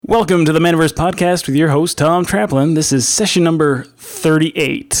Welcome to the Manaverse Podcast with your host, Tom Traplin. This is session number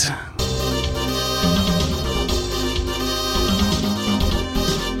 38.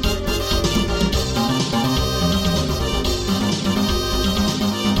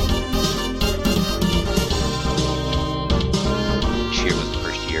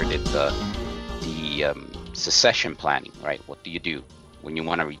 Succession planning, right? What do you do when you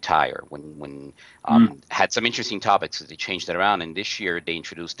want to retire? When had some interesting topics that they changed it around, and this year they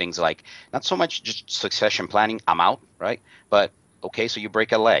introduced things like not so much just succession planning. I'm out, right? But okay, so you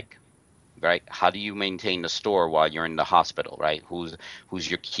break a leg, right? How do you maintain the store while you're in the hospital, right? Who's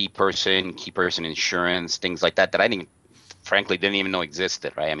your key person insurance, things like that I frankly didn't even know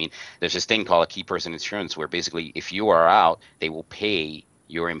existed, right? I mean, there's this thing called a key person insurance where basically if you are out, they will pay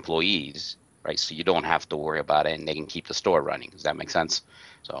your employees, right? So you don't have to worry about it, and they can keep the store running. Does that make sense?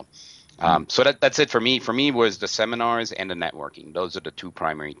 So, that's it for me. For me, was the seminars and the networking. Those are the two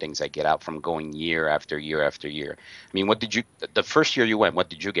primary things I get out from going year after year after year. I mean, the first year you went, what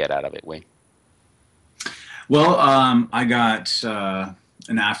did you get out of it, Wayne? Well, I got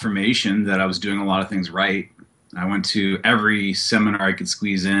an affirmation that I was doing a lot of things right. I went to every seminar I could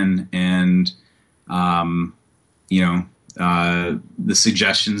squeeze in, and the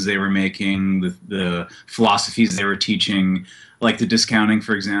suggestions they were making, the philosophies they were teaching, like the discounting,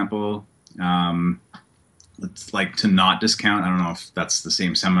 for example. It's like to not discount. I don't know if that's the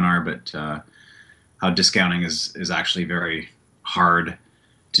same seminar, but how discounting is actually very hard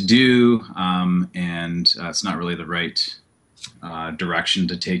to do, and it's not really the right direction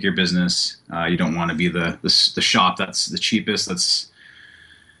to take your business. You don't want to be the shop that's the cheapest.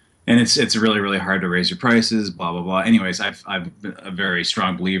 And it's really, really hard to raise your prices, blah, blah, blah. Anyways, I've been a very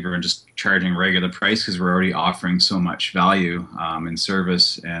strong believer in just charging regular price because we're already offering so much value in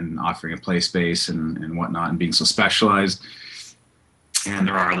service and offering a play space and whatnot and being so specialized. And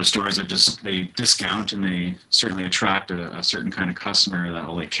there are other stores that they discount, and they certainly attract a certain kind of customer that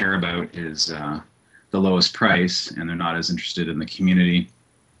all they care about is the lowest price, and they're not as interested in the community.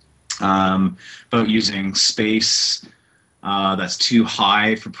 But using space that's too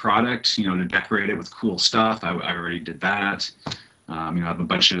high for product, to decorate it with cool stuff. I already did that. I have a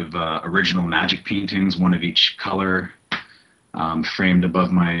bunch of original magic paintings, one of each color, framed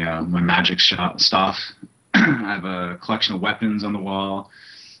above my magic stuff. I have a collection of weapons on the wall,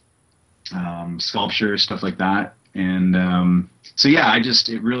 sculpture, stuff like that. And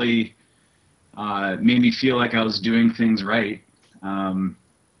it really made me feel like I was doing things right.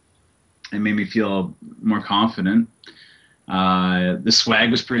 It made me feel more confident. The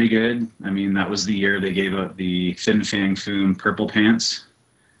swag was pretty good. I mean, that was the year they gave out the Fin Fang Foom purple pants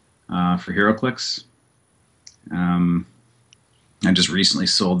for HeroClix. I just recently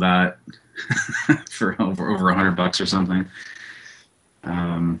sold that for over $100 or something.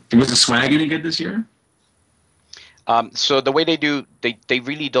 Was the swag any good this year? So the way they do, they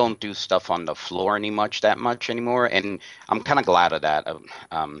really don't do stuff on the floor that much anymore, and I'm kind of glad of that.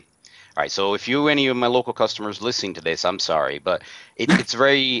 All right, so if any of my local customers listening to this, I'm sorry, but it's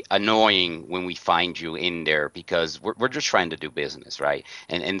very annoying when we find you in there because we're just trying to do business, right?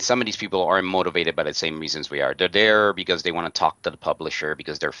 And some of these people aren't motivated by the same reasons we are. They're there because they want to talk to the publisher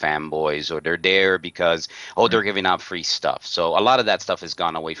because they're fanboys, or they're there because, they're giving out free stuff. So a lot of that stuff has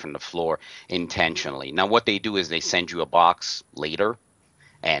gone away from the floor intentionally. Now, what they do is they send you a box later,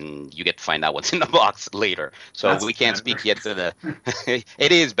 and you get to find out what's in the box later. So we can't speak yet to the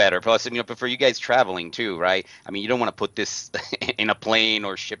it is better. Plus, but for you guys traveling too, right? I mean, you don't want to put this in a plane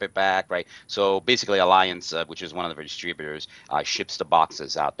or ship it back, right? So basically Alliance, which is one of the distributors, ships the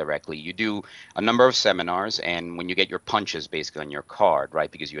boxes out directly. You do a number of seminars, and when you get your punches basically on your card,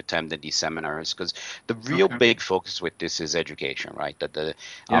 right? Because you attended these seminars, because the real big focus with this is education, right?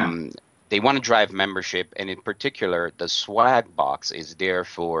 They want to drive membership, and in particular, the swag box is there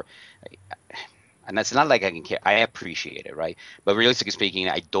for, and that's not like I can care. I appreciate it, right? But realistically speaking,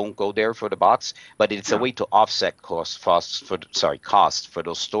 I don't go there for the box, but it's a way to offset costs for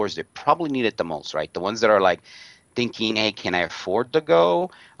those stores that probably need it the most, right? The ones that are like thinking, hey, can I afford to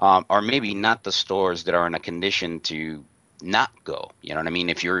go? Or maybe not the stores that are in a condition to not go. You know what I mean?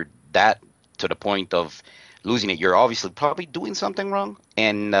 If you're that to the point of losing it, you're obviously probably doing something wrong.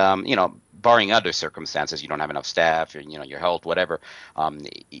 And, barring other circumstances, you don't have enough staff, or, your health, whatever,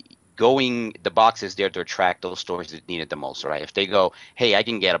 the box is there to attract those stores that need it the most, right? If they go, hey, I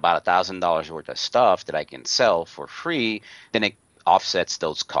can get about $1,000 worth of stuff that I can sell for free, then it offsets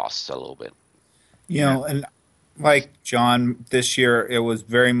those costs a little bit. And like John, this year, it was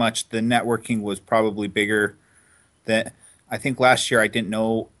very much, the networking was probably bigger than, I think last year I didn't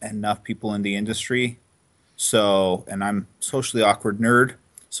know enough people in the industry. So, and I'm socially awkward nerd.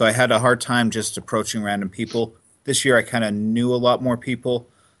 So I had a hard time just approaching random people. This year I kind of knew a lot more people.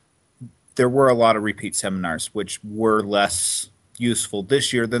 There were a lot of repeat seminars, which were less useful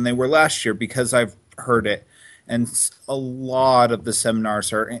this year than they were last year because I've heard it. And a lot of the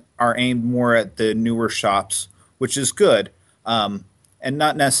seminars are aimed more at the newer shops, which is good. And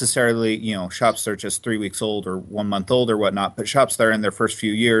not necessarily, shops that are just 3 weeks old or 1 month old or whatnot, but shops that are in their first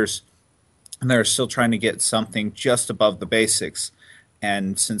few years and they're still trying to get something just above the basics.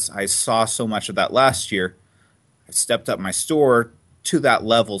 And since I saw so much of that last year, I stepped up my store to that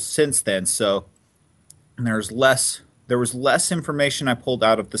level since then. So there was less information I pulled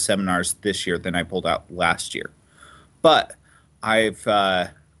out of the seminars this year than I pulled out last year. But I've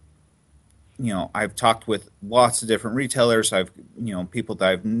I've talked with lots of different retailers. I've people that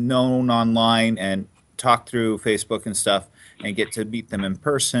I've known online and talked through Facebook and stuff, and get to meet them in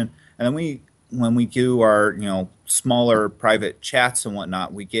person. And then when we do our smaller private chats and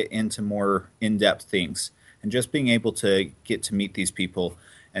whatnot, we get into more in-depth things. And just being able to get to meet these people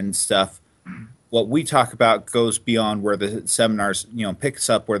and stuff, what we talk about goes beyond where the seminars, picks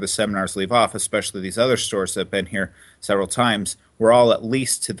up where the seminars leave off, especially these other stores that have been here several times. We're all at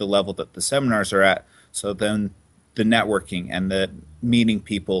least to the level that the seminars are at. So then the networking and the meeting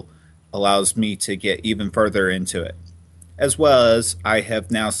people allows me to get even further into it. As well as I have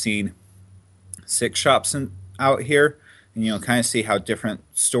now seen 6 shops out here, and kind of see how different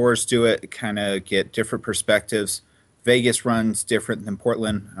stores do it, kind of get different perspectives. Vegas runs different than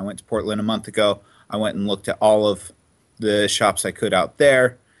Portland. I went to Portland a month ago. I went and looked at all of the shops I could out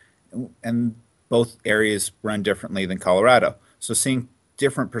there, and both areas run differently than Colorado. So seeing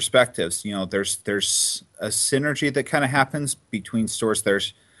different perspectives, there's a synergy that kind of happens between stores that are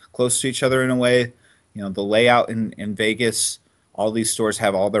close to each other in a way. The layout in Vegas, all these stores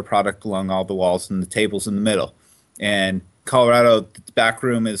have all their product along all the walls and the tables in the middle. And Colorado, the back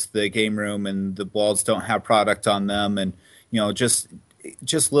room is the game room, and the walls don't have product on them, and just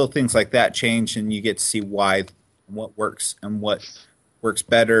little things like that change, and you get to see what works and what works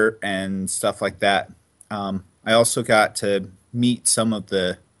better and stuff like that. I also got to meet some of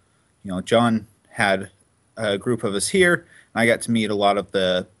the, John had a group of us here, and I got to meet a lot of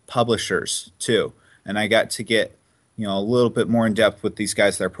the publishers too, and I got to get a little bit more in depth with these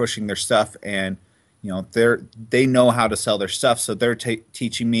guys that are pushing their stuff, and they know how to sell their stuff, so they're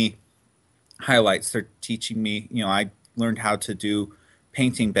teaching me highlights. They're teaching me, I learned how to do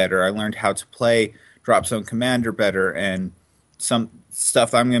painting better. I learned how to play Drop Zone Commander better, and some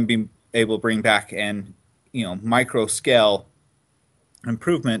stuff I'm going to be able to bring back, and micro scale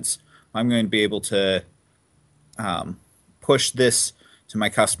improvements. I'm going to be able to push this to my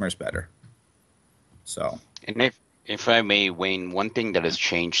customers better. So, and if I may, Wayne, one thing that has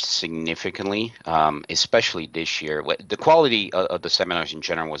changed significantly, especially this year, the quality of the seminars in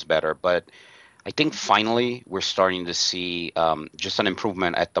general was better, but I think finally we're starting to see just an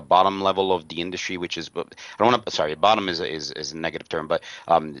improvement at the bottom level of the industry, which is, bottom is a negative term, but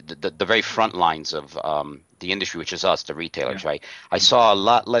the very front lines of the industry, which is us, the retailers, right? I saw a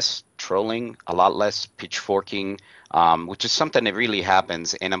lot less trolling, a lot less pitchforking, which is something that really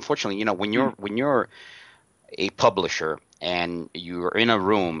happens. And unfortunately, when you're a publisher and you're in a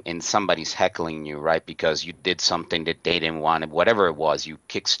room and somebody's heckling you, right, because you did something that they didn't want, whatever it was, you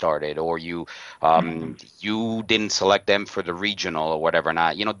kickstarted, or you didn't select them for the regional or whatever.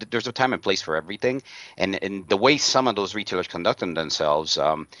 Not, there's a time and place for everything, and the way some of those retailers conducted themselves,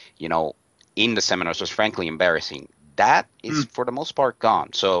 in the seminars was frankly embarrassing. That is for the most part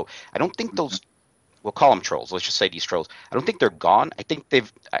gone. So I don't think those. We'll call them trolls. Let's just say these trolls. I don't think they're gone. I think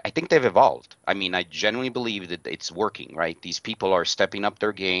they've evolved. I mean, I genuinely believe that it's working, right? These people are stepping up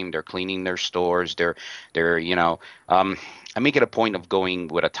their game. They're cleaning their stores. I make it a point of going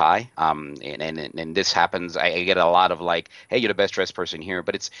with a tie. And this happens. I get a lot of like, hey, you're the best dressed person here.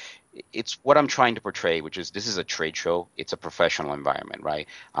 But it's what I'm trying to portray, which is this is a trade show. It's a professional environment, right?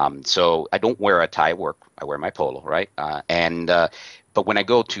 So I don't wear a tie at work. I wear my polo, right? But when I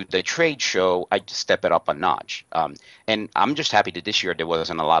go to the trade show, I just step it up a notch. And I'm just happy that this year there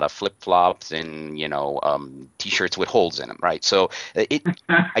wasn't a lot of flip-flops and, T-shirts with holes in them, right? So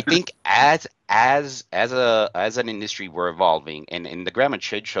I think as an industry, we're evolving, and the GAMA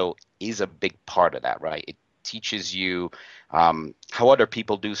trade show is a big part of that, right? It teaches you how other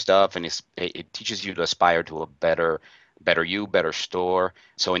people do stuff, and it teaches you to aspire to a better better store.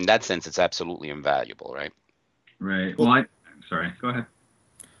 So in that sense, it's absolutely invaluable, right? Right. Well, sorry, go ahead.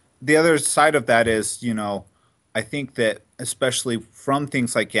 The other side of that is, I think that especially from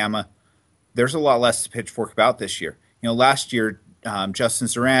things like GAMA, there's a lot less to pitchfork about this year. Last year, Justin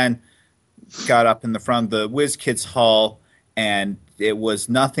Zoran got up in the front of the WizKids Hall and it was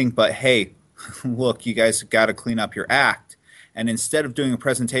nothing but, hey, look, you guys got to clean up your act. And instead of doing a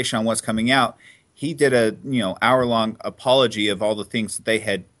presentation on what's coming out, he did a hour-long apology of all the things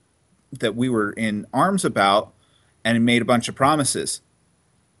that we were in arms about, and made a bunch of promises.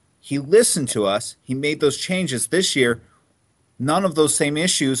 He listened to us. He made those changes. This year, none of those same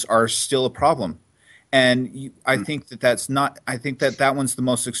issues are still a problem. And I think that's not. I think that one's the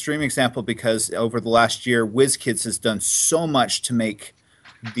most extreme example, because over the last year, WizKids has done so much to make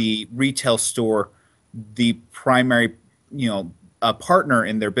the retail store the primary, a partner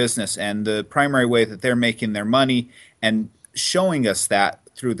in their business, and the primary way that they're making their money, and showing us that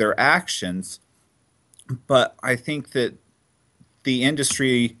through their actions. But I think that the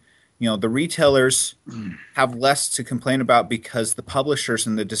industry, the retailers have less to complain about, because the publishers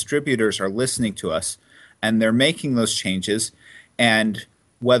and the distributors are listening to us, and they're making those changes. And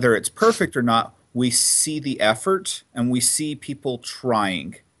whether it's perfect or not, we see the effort, and we see people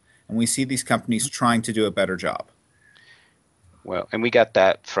trying, and we see these companies trying to do a better job. Well, and we got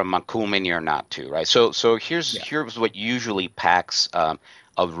that from Cool Mini or Not too, right? So here's what usually packs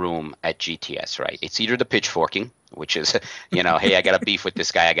a room at GTS, right? It's either the pitchforking, which is, hey, I got a beef with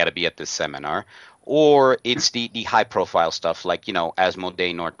this guy, I got to be at this seminar, or it's the high profile stuff like,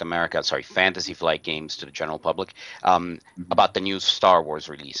 Asmodee North America, Fantasy Flight Games to the general public, about the new Star Wars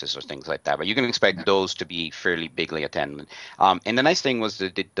releases or things like that. But you can expect those to be fairly bigly attended. And the nice thing was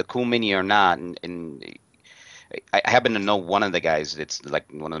the Cool Mini or Not, and I happen to know one of the guys that's like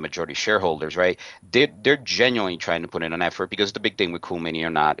one of the majority shareholders, right? They're genuinely trying to put in an effort, because the big thing with Cool Mini or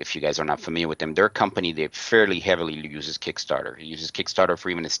Not, if you guys are not familiar with them, their company, they fairly heavily uses Kickstarter. It uses Kickstarter for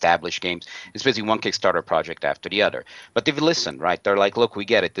even established games. It's basically one Kickstarter project after the other. But they've listened, right? They're like, look, we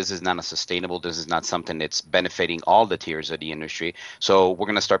get it. This is not a sustainable. This is not something that's benefiting all the tiers of the industry. So we're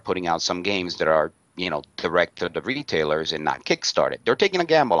going to start putting out some games that are direct to the retailers and not Kickstarted. They're taking a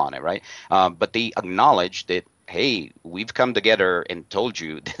gamble on it, right? But they acknowledge that, hey, we've come together and told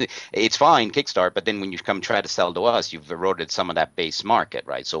you it's fine, Kickstart, but then when you come try to sell to us, you've eroded some of that base market,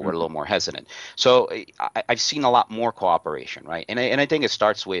 right? So we're a little more hesitant. So I've seen a lot more cooperation, right? And I think it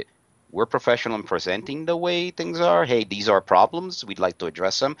starts with, we're professional in presenting the way things are. Hey, these are problems. We'd like to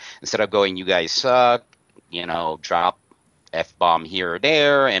address them. Instead of going, you guys suck, drop F-bomb here or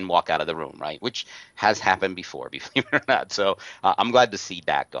there and walk out of the room, right? Which has happened before, believe it or not. So I'm glad to see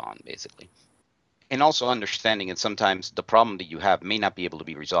that gone, basically. And also understanding that sometimes the problem that you have may not be able to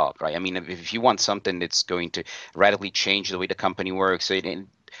be resolved, right? I mean, if you want something that's going to radically change the way the company works, and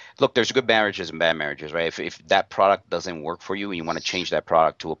look, there's good marriages and bad marriages, right? If that product doesn't work for you and you want to change that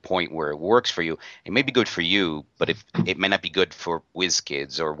product to a point where it works for you, it may be good for you, but if it may not be good for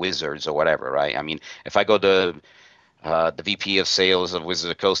WizKids or Wizards or whatever, right? I mean, if I go to the VP of sales of Wizards of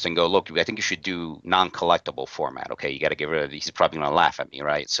the Coast and go, look, I think you should do non-collectible format. Okay, you got to get rid of these. He's probably going to laugh at me,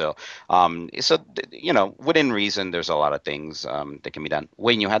 right? So, within reason, there's a lot of things that can be done.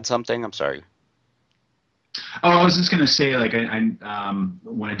 Wayne, you had something? I'm sorry. Oh, I was just going to say, like, I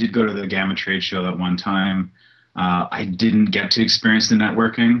when I did go to the GAMA trade show that one time, I didn't get to experience the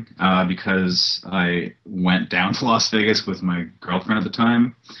networking because I went down to Las Vegas with my girlfriend at the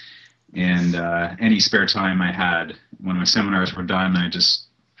time. And any spare time I had, when my seminars were done, I just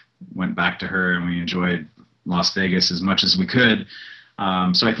went back to her, and we enjoyed Las Vegas as much as we could.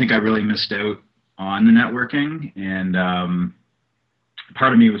 So I think I really missed out on the networking. And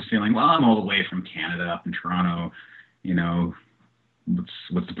part of me was feeling, well, I'm all the way from Canada up in Toronto.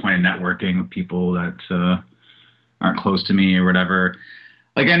 What's the point of networking with people that aren't close to me or whatever?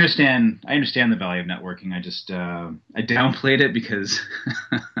 Like, I understand the value of networking. I just I downplayed it because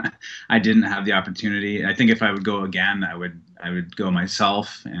I didn't have the opportunity. I think if I would go again, I would go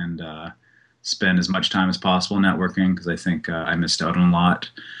myself and spend as much time as possible networking, because I think I missed out on a lot.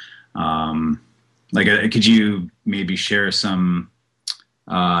 Could you maybe share some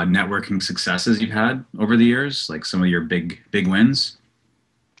networking successes you've had over the years, like some of your big wins?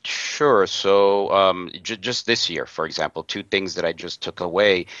 Sure. So just this year, for example, two things that I just took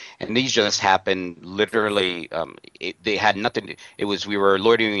away, and these just happened literally. They had nothing. It was, we were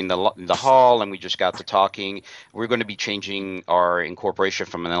loitering in the hall, and we just got to talking. We're going to be changing our incorporation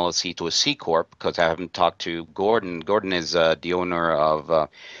from an LLC to a C corp, because I haven't talked to Gordon. Gordon is the owner of,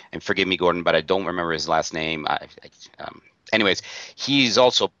 and forgive me, Gordon, but I don't remember his last name. Anyways, he's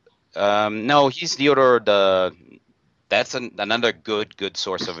also no, he's the owner of the. That's another good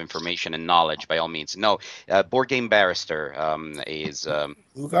source of information and knowledge, by all means. No, Board Game Barrister is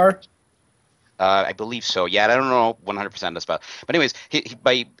Ugar? I believe so. Yeah, I don't know 100% the spell. But anyways,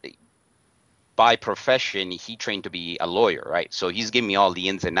 by profession, he trained to be a lawyer, right? So he's giving me all the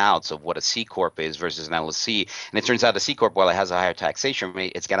ins and outs of what a C corp is versus an LLC. And it turns out the C corp, while it has a higher taxation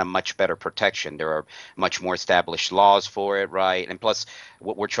rate, it's got a much better protection. There are much more established laws for it, right? And plus,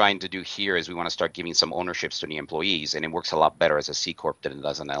 what we're trying to do here is we want to start giving some ownerships to the employees, and it works a lot better as a C corp than it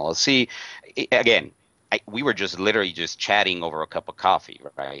does an LLC. Again, we were just literally just chatting over a cup of coffee,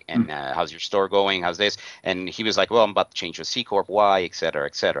 right? And how's your store going? How's this? And he was like, well, I'm about to change to a C Corp, why, et cetera,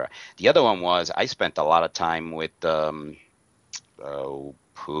 et cetera. The other one was I spent a lot of time with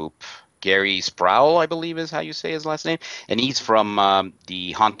Gary Sproul, I believe is how you say his last name. And he's from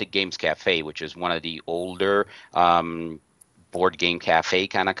the Haunted Games Cafe, which is one of the older board game cafe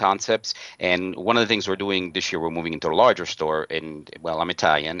kind of concepts. And one of the things we're doing this year, we're moving into a larger store. And well, I'm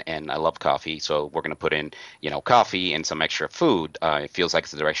Italian and I love coffee, so we're going to put in, coffee and some extra food. It feels like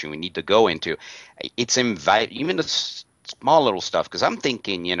it's the direction we need to go into. It's even the small little stuff, because I'm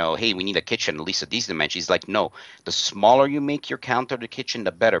thinking, hey, we need a kitchen at least at these dimensions. He's like, no, the smaller you make your counter, the kitchen,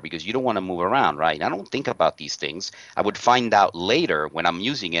 the better, because you don't want to move around, right? I don't think about these things. I would find out later when I'm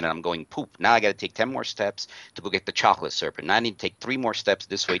using it and I'm going, poop, now I got to take 10 more steps to go get the chocolate syrup, and now I need to take 3 more steps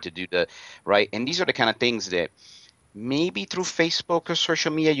this way to do the right. And these are the kind of things that maybe through Facebook or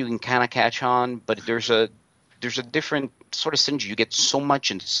social media you can kind of catch on, but there's a different sort of synergy. You get so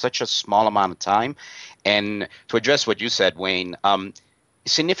much in such a small amount of time. And to address what you said, Wayne,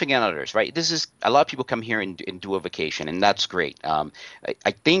 significant others, right? This is a lot of people come here and do a vacation, and that's great.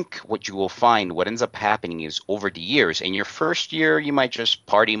 I think what you will find, what ends up happening is over the years, in your first year, you might just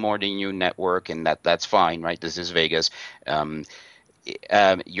party more than you network, and that's fine, right? This is Vegas.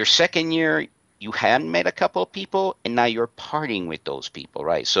 Your second year, you hadn't met a couple of people, and now you're partying with those people,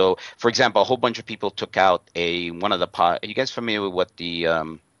 right? So, for example, a whole bunch of people took out one of the pod. Are you guys familiar with what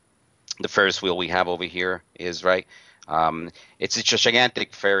the Ferris wheel we have over here is, right? It's a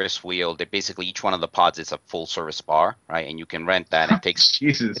gigantic Ferris wheel that basically each one of the pods is a full service bar, right? And you can rent that.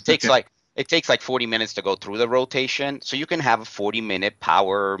 It takes like 40 minutes to go through the rotation. So you can have a 40-minute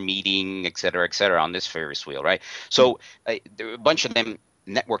power meeting, et cetera, on this Ferris wheel, right? So there are a bunch of them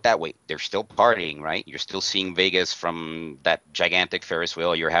network that way. They're still partying, right? You're still seeing Vegas from that gigantic Ferris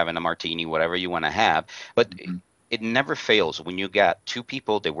wheel. You're having a martini, whatever you want to have. But it never fails when you got 2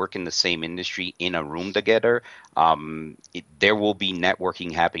 people that work in the same industry in a room together. There will be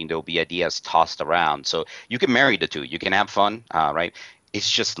networking happening. There will be ideas tossed around. So you can marry the two. You can have fun, right?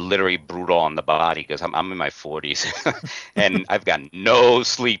 It's just literally brutal on the body because I'm in my 40s and I've got no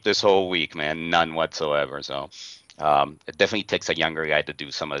sleep this whole week, man, none whatsoever. So it definitely takes a younger guy to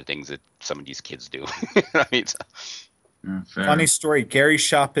do some of the things that some of these kids do. Right? So, funny story. Gary's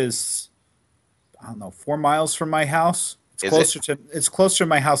shop is, I don't know, 4 miles from my house. It's closer to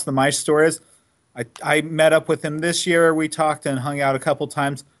my house than my store is. I met up with him this year. We talked and hung out a couple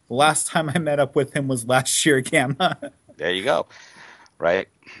times. The last time I met up with him was last year at GAMA. There you go. Right.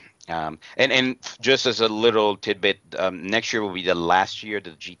 And just as a little tidbit, next year will be the last year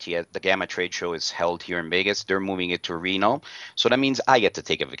the GAMA trade show is held here in Vegas. They're moving it to Reno. So that means I get to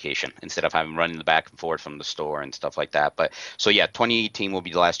take a vacation instead of having running back and forth from the store and stuff like that. But so yeah, 2018 will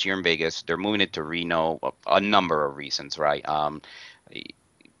be the last year in Vegas. They're moving it to Reno, a number of reasons, right?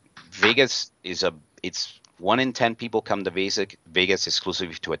 Vegas it's 1 in 10 people come to Vegas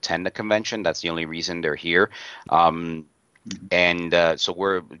exclusively to attend the convention. That's the only reason they're here. And so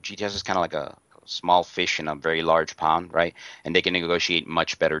GTS is kind of like a small fish in a very large pond, right? And they can negotiate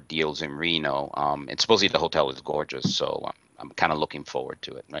much better deals in Reno. And supposedly the hotel is gorgeous, so I'm kind of looking forward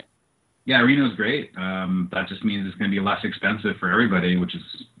to it, right? Yeah, Reno's great. That just means it's going to be less expensive for everybody, which is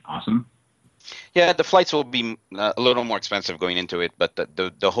awesome. Yeah, the flights will be a little more expensive going into it, but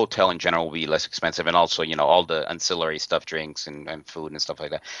the hotel in general will be less expensive, and also all the ancillary stuff, drinks and food and stuff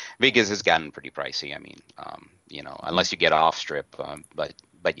like that. Vegas has gotten pretty pricey. I mean, unless you get off strip, but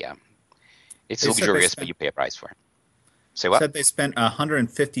yeah, it's luxurious, but you pay a price for it. Say what? Said they spent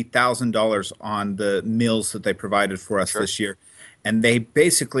 $150,000 on the meals that they provided for us this year, and they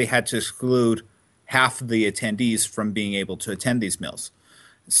basically had to exclude half of the attendees from being able to attend these meals.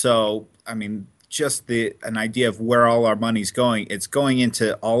 So, I mean, just an idea of where all our money's going. It's going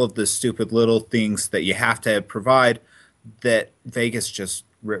into all of the stupid little things that you have to provide that Vegas just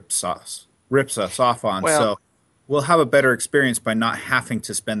rips us off on. Well, so we'll have a better experience by not having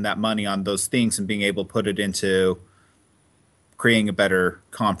to spend that money on those things and being able to put it into creating a better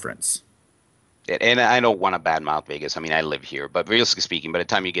conference. And I don't want to badmouth Vegas. I mean, I live here, but realistically speaking, by the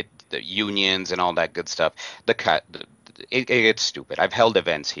time you get the unions and all that good stuff, it gets stupid. I've held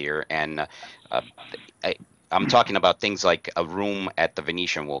events here, and I'm talking about things like a room at the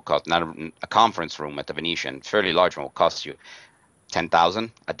Venetian will cost, not a conference room at the Venetian, fairly large one, will cost you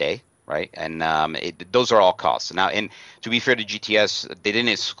 $10,000 a day, right? And those are all costs. Now, and to be fair to GTS, they didn't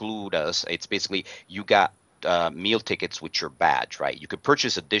exclude us. It's basically you got meal tickets with your badge, right? You could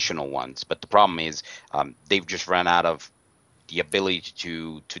purchase additional ones, but the problem is they've just run out of the ability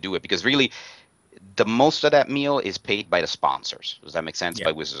to do it, because really the most of that meal is paid by the sponsors. Does that make sense? Yeah.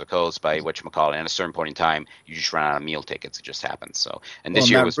 By Wizards of the Coast, by whatchamacallit. And at a certain point in time, you just run out of meal tickets. It just happens. So, and Well, this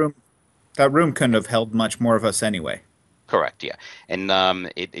year was that room couldn't have held much more of us anyway. correct, yeah. And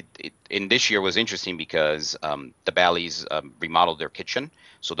in this year was interesting because the Bally's remodeled their kitchen.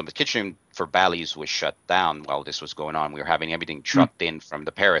 So the kitchen for Bally's was shut down while this was going on. We were having everything trucked in from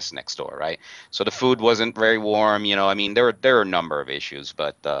the Paris next door, right? So the food wasn't very warm. You know, I mean, there are a number of issues,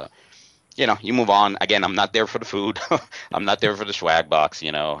 but you know, you move on. Again, I'm not there for the food. I'm not there for the swag box.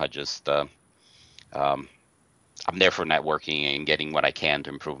 You know, I just I'm there for networking and getting what I can to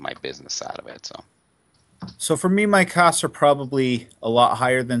improve my business out of it. So for me, my costs are probably a lot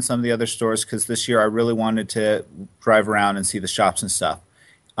higher than some of the other stores because this year I really wanted to drive around and see the shops and stuff.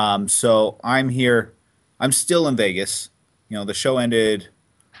 So I'm here. I'm still in Vegas. You know, the show ended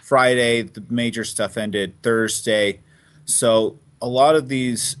Friday. The major stuff ended Thursday. So a lot of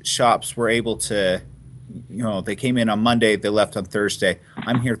these shops were able to, you know, they came in on Monday, they left on Thursday.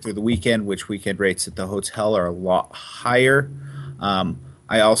 I'm here through the weekend, which weekend rates at the hotel are a lot higher.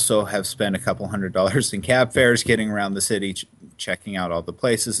 I also have spent a couple $100 in cab fares getting around the city, checking out all the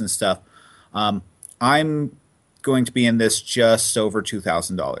places and stuff. I'm going to be in this just over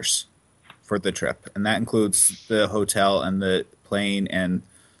 $2,000 for the trip, and that includes the hotel and the plane and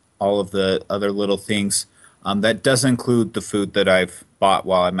all of the other little things. That does include the food that I've bought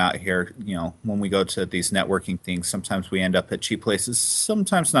while I'm out here. You know, when we go to these networking things, sometimes we end up at cheap places,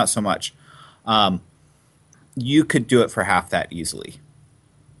 sometimes not so much. You could do it for half that easily.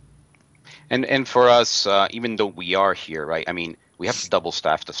 And for us, even though we are here, right? I mean, we have to double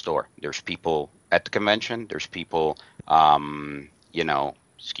staff the store. There's people at the convention. There's people, you know,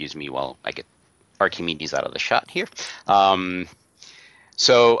 excuse me while I get Archimedes out of the shot here.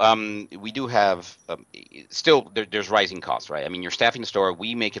 So we do have still there's rising costs, right? I mean, you're staffing the store.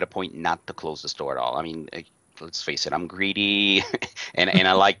 We make it a point not to close the store at all. I mean, let's face it, I'm greedy and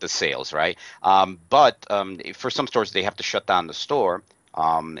I like the sales, right? But for some stores, they have to shut down the store.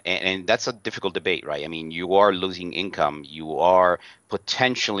 And that's a difficult debate, right? I mean, you are losing income. You are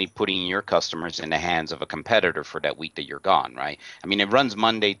potentially putting your customers in the hands of a competitor for that week that you're gone, right? I mean, it runs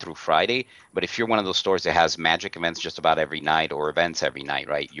Monday through Friday, but if you're one of those stores that has magic events just about every night or events every night,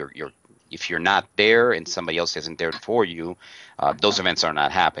 right? If you're not there and somebody else isn't there for you, those events are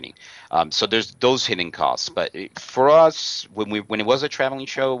not happening. So there's those hidden costs. But for us, when it was a traveling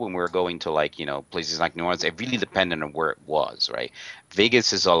show, when we were going to like, you know, places like New Orleans, it really depended on where it was, right?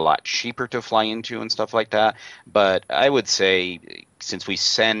 Vegas is a lot cheaper to fly into and stuff like that. But I would say since we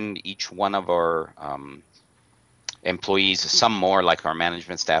send each one of our employees, some more like our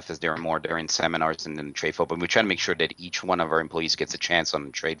management staff, as they're more during seminars and then the trade floor, but we try to make sure that each one of our employees gets a chance on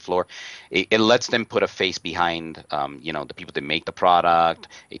the trade floor. It lets them put a face behind, you know, the people that make the product.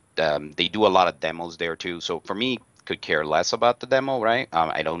 They do a lot of demos there too. So for me, could care less about the demo, right?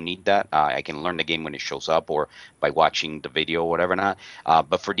 I don't need that. I can learn the game when it shows up or by watching the video or whatever not.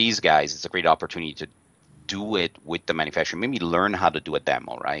 But for these guys, it's a great opportunity to do it with the manufacturer, maybe learn how to do a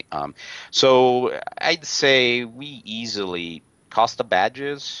demo, right? So I'd say we easily cost the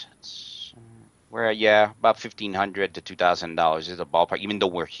badges. Where about $1,500 to $2,000 is a ballpark, even though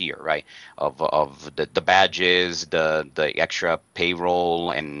we're here, right? Of the badges, the extra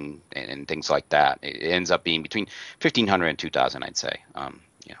payroll and things like that. It ends up being between $1,500 and $2,000, I'd say.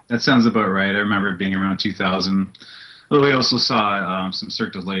 Yeah. That sounds about right. I remember it being around 2,000. Well, we also saw some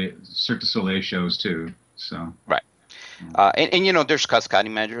Cirque du Soleil shows too. So right. And you know, there's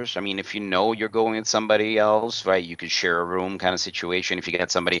cost-cutting measures. I mean, if you know you're going with somebody else, right, you could share a room kind of situation. If you get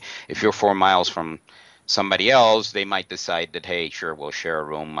somebody, if you're 4 miles from somebody else, they might decide that, hey, sure, we'll share a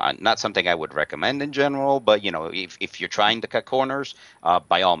room. Not something I would recommend in general, but, you know, if you're trying to cut corners,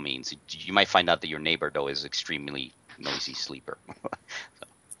 by all means. You might find out that your neighbor, though, is extremely noisy sleeper. So.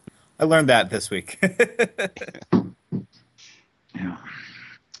 I learned that this week. Yeah.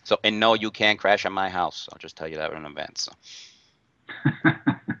 So, and no, you can't crash at my house. I'll just tell you that in advance. So.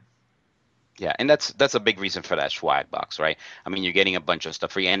 Yeah, and that's a big reason for that swag box, right? I mean, you're getting a bunch of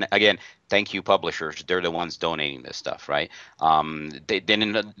stuff free. And again, thank you, publishers. They're the ones donating this stuff, right?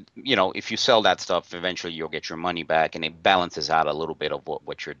 You know, if you sell that stuff, eventually you'll get your money back, and it balances out a little bit of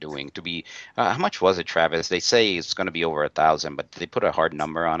what you're doing. To be, how much was it, Travis? They say it's going to be over 1,000, but they put a hard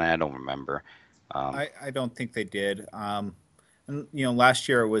number on it. I don't remember. I don't think they did. And, you know, last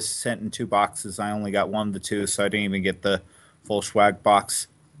year it was sent in 2 boxes. I only got one of the 2, so I didn't even get the full swag box.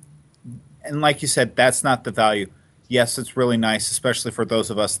 and like you said, that's not the value. Yes, it's really nice, especially for those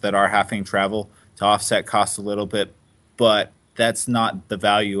of us that are having travel to offset costs a little bit, but that's not the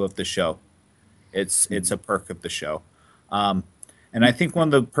value of the show. It's a perk of the show. Um, and I think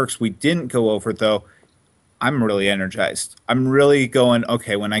one of the perks we didn't go over though, I'm really energized. I'm really going,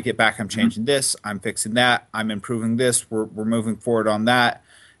 okay, when I get back, I'm changing this, I'm fixing that, I'm improving this, we're moving forward on that.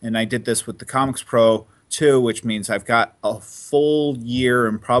 And I did this with the Comics Pro too, which means I've got a full year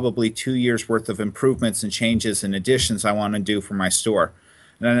and probably 2 years worth of improvements and changes and additions I want to do for my store.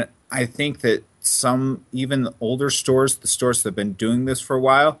 And I think that some even older stores, the stores that have been doing this for a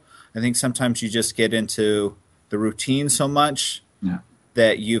while, I think sometimes you just get into the routine so much Yeah.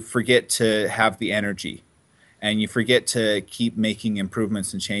 that you forget to have the energy and you forget to keep making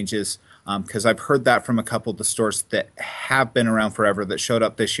improvements and changes. Because I've heard that from a couple of the stores that have been around forever that showed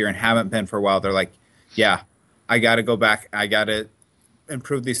up this year and haven't been for a while. They're like, yeah, I got to go back. I got to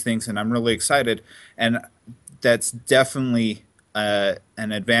improve these things, and I'm really excited. And that's definitely an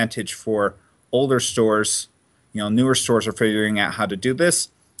advantage for older stores. Newer stores are figuring out how to do this.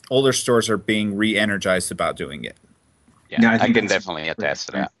 Older stores are being re-energized about doing it. Yeah, I I think can that's definitely attest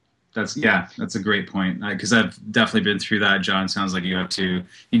to that. That's a great point, because I've definitely been through that. John, sounds like you do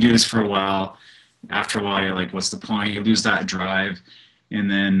this for a while. After a while, you're like, what's the point? You lose that drive. And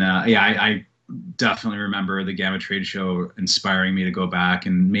then I definitely remember the GAMA trade show inspiring me to go back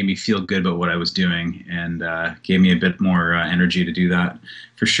and made me feel good about what I was doing, and gave me a bit more energy to do that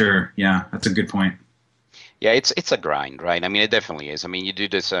for sure. Yeah, that's a good point. Yeah, it's a grind, right? I mean, it definitely is. I mean, you do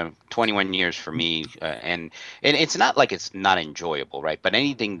this 21 years for me, and it's not like it's not enjoyable, right? But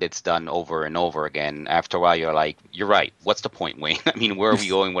anything that's done over and over again, after a while, you're like, you're right. What's the point, Wayne? I mean, where are we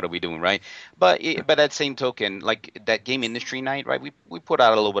going? What are we doing, right? But that same token, like that game industry night, right? We put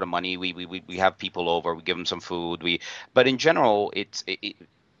out a little bit of money. We have people over. We give them some food. But in general,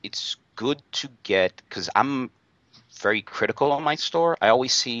 it's good to get, because I'm very critical on my store. I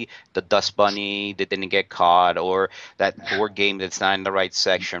always see the dust bunny that didn't get caught, or that board game that's not in the right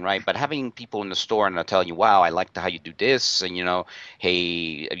section, right? But having people in the store and they're telling you, wow, I like how you do this, and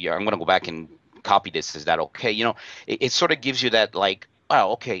hey, yeah, I'm gonna go back and copy this. Is that okay? It sort of gives you that, like,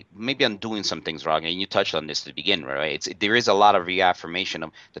 wow, okay, maybe I'm doing some things wrong. And you touched on this to begin, right? There is a lot of reaffirmation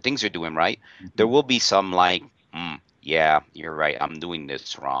of the things you're doing right. There will be some like, yeah, you're right, I'm doing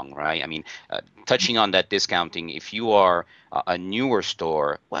this wrong, right? I mean, touching on that discounting, if you are a newer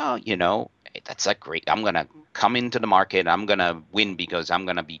store, well, that's a great, I'm going to come into the market, I'm going to win because I'm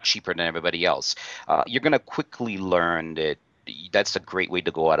going to be cheaper than everybody else. You're going to quickly learn that that's a great way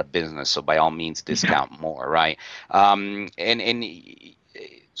to go out of business. So by all means, discount more, right? And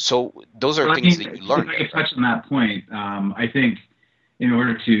so those are things that you learn. If I could touch on that point, I think in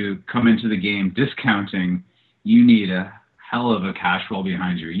order to come into the game discounting, you need a hell of a cash flow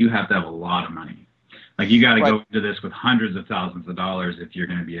behind you. You have to have a lot of money. Like, you got to go into this with hundreds of thousands of dollars if you're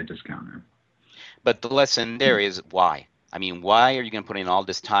going to be a discounter. But the lesson there is why. I mean, why are you going to put in all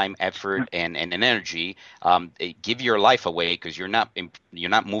this time, effort, and energy? Give your life away because you're not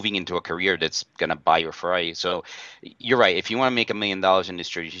moving into a career that's going to buy your fry. So you're right. If you want to make $1 million in this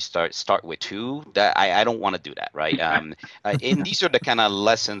trade, you start with two. That I don't want to do that, right? And these are the kind of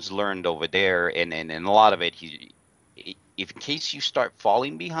lessons learned over there, and a lot of it. If in case you start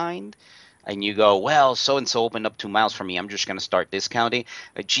falling behind, and you go, well, so and so opened up 2 miles from me, I'm just going to start discounting.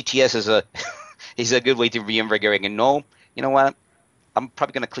 GTS is is a good way to reinvigorate. And no, you know what? I'm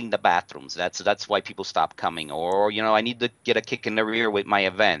probably going to clean the bathrooms. That's why people stop coming. Or I need to get a kick in the rear with my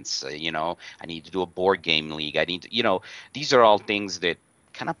events. I need to do a board game league. I need to, these are all things that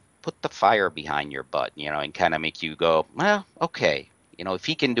kind of put the fire behind your butt, and kind of make you go, well, okay. If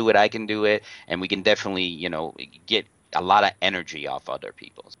he can do it, I can do it. And we can definitely, get a lot of energy off other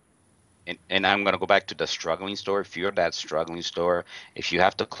people. And I'm going to go back to the struggling store. If you're that struggling store, if you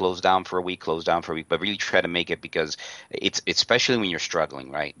have to close down for a week, but really try to make it, because it's especially when you're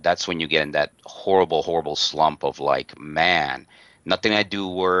struggling, right? That's when you get in that horrible, horrible slump of like, man, nothing I do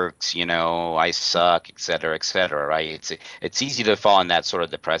works, I suck, et cetera, right? It's easy to fall in that sort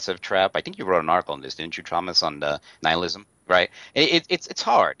of depressive trap. I think you wrote an article on this, didn't you, Thomas, on the nihilism, right? It's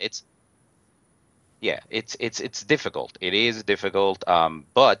hard. It's difficult. It is difficult.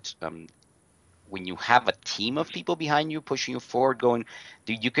 But when you have a team of people behind you pushing you forward, going,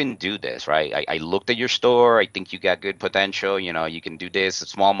 dude, you can do this, right? I looked at your store. I think you got good potential. You can do this,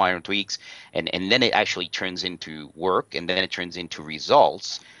 small minor tweaks, and then it actually turns into work, and then it turns into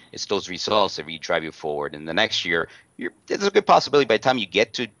results. It's those results that really drive you forward. And the next year, there's a good possibility by the time you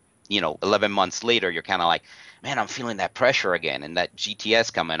get to 11 months later, you're kind of like, man, I'm feeling that pressure again, and that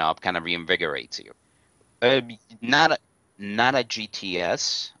GTS coming up kind of reinvigorates you. Not Not at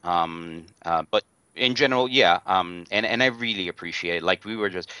GTS, but in general, yeah. And I really appreciate it. Like we were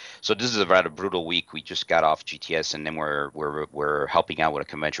just, so this is a rather brutal week. We just got off GTS, and then we're helping out with a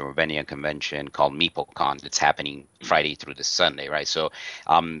convention, we're vending a convention called MeepleCon. It's happening Friday through this Sunday, right? So,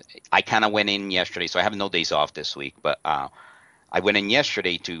 I kind of went in yesterday, so I have no days off this week, but I went in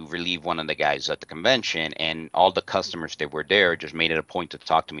yesterday to relieve one of the guys at the convention, and all the customers that were there just made it a point to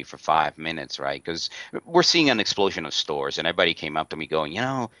talk to me for 5 minutes, right? Because we're seeing an explosion of stores, and everybody came up to me going,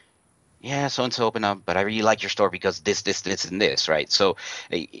 yeah, so and so opened up, but I really like your store because this, and this, right? So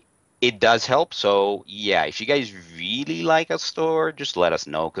it does help. So yeah, if you guys really like a store, just let us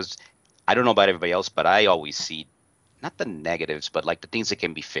know, because I don't know about everybody else, but I always see not the negatives, but like the things that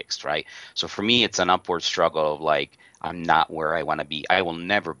can be fixed, right? So for me, it's an upward struggle of like, I'm not where I want to be. I will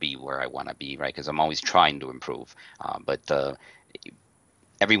never be where I want to be, right? Because I'm always trying to improve. But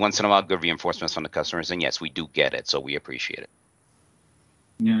every once in a while, good reinforcements from the customers, and yes, we do get it, so we appreciate it.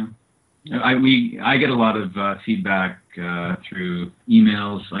 Yeah. I get a lot of feedback through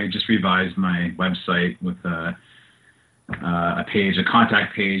emails. I just revised my website with a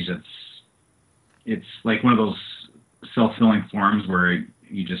contact page it's like one of those self-filling forms where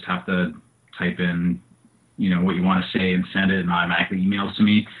you just have to type in, what you want to say and send it, and automatically emails to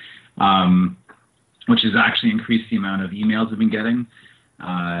me, which has actually increased the amount of emails I've been getting.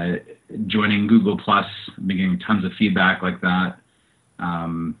 Joining Google Plus, I've been getting tons of feedback like that.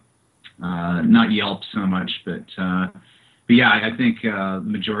 Not Yelp so much, but yeah, I think the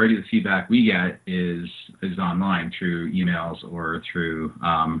majority of the feedback we get is online through emails or through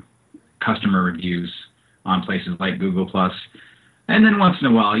customer reviews on places like Google Plus. And then once in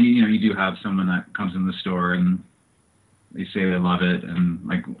a while, you do have someone that comes in the store and they say they love it. And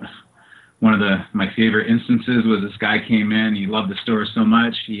like one of my favorite instances was this guy came in, he loved the store so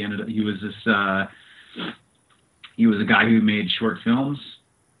much, he was a guy who made short films.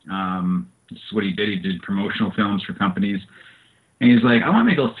 This is what he did. He did promotional films for companies. And he's like, I want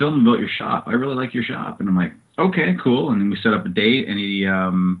to make a film about your shop. I really like your shop. And I'm like, okay, cool. And then we set up a date, and he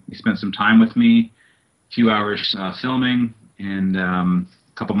spent some time with me, a few hours filming. And a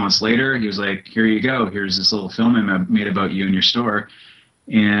couple months later, he was like, here you go. Here's this little film I made about you and your store.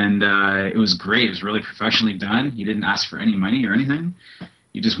 And it was great. It was really professionally done. He didn't ask for any money or anything.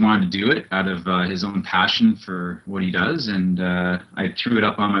 He just wanted to do it out of his own passion for what he does. And I threw it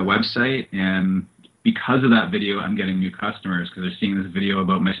up on my website. And because of that video, I'm getting new customers because they're seeing this video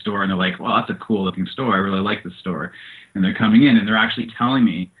about my store. And they're like, well, that's a cool looking store. I really like this store. And they're coming in and they're actually telling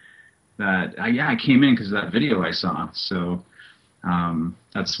me that, I came in because of that video I saw. So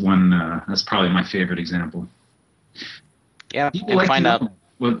that's probably my favorite example. Yeah, people like find out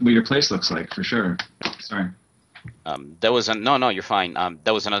what your place looks like, for sure. Sorry. There was no, you're fine.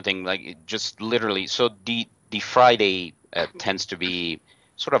 That was another thing, like just literally. So the Friday tends to be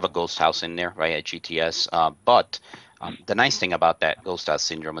sort of a ghost house in there, right, at GTS. But the nice thing about that ghost house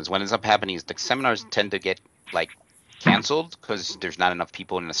syndrome is what ends up happening is the seminars tend to get like canceled because there's not enough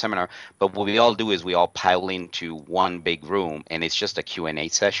people in the seminar. But what we all do is we all pile into one big room, and it's just a Q&A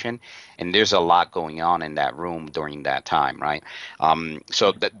session, and there's a lot going on in that room during that time, right?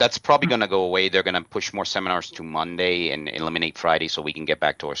 So that's probably going to go away. They're going to push more seminars to Monday and eliminate Friday so we can get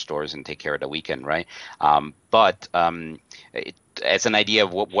back to our stores and take care of the weekend, right? But as an idea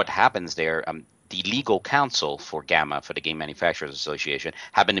of what happens there, the legal counsel for GAMA, for the Game Manufacturers Association,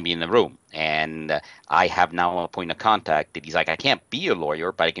 happened to be in the room. And I have now a point of contact that he's like, I can't be a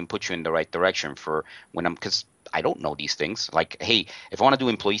lawyer, but I can put you in the right direction for when because I don't know these things. Like, hey, if I want to do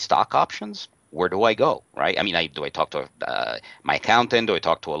employee stock options, where do I go, right? I mean, do I talk to my accountant? Do I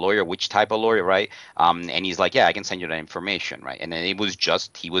talk to a lawyer? Which type of lawyer, right? And he's like, yeah, I can send you that information, right? And then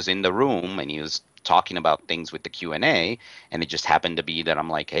he was in the room and he was talking about things with the Q&A, and it just happened to be that I'm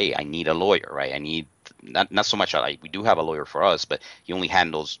like, hey, I need a lawyer, right? I need not so much we do have a lawyer for us, but he only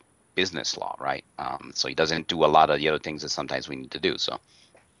handles business law, right? So he doesn't do a lot of the other things that sometimes we need to do. So,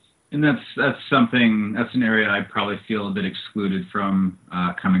 and that's an area I probably feel a bit excluded from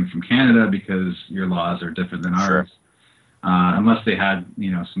coming from Canada because your laws are different than ours. Sure. Unless they had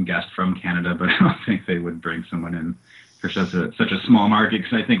some guest from Canada, but I don't think they would bring someone in for such a small market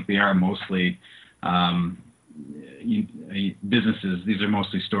because I think they are mostly businesses. These are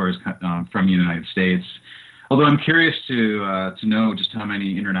mostly stores from the United States. Although I'm curious to know just how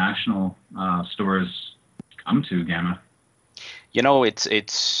many international stores come to GAMA.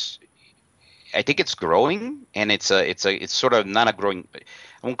 It's I think it's growing, and it's sort of not a growing.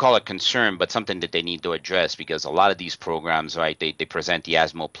 I won't call it concern, but something that they need to address because a lot of these programs, right? They present the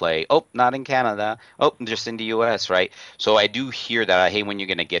ASMO play. Oh, not in Canada. Oh, just in the U.S., right? So I do hear that. Hey, when you're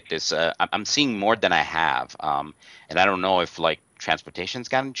gonna get this? I'm seeing more than I have, and I don't know if like transportation's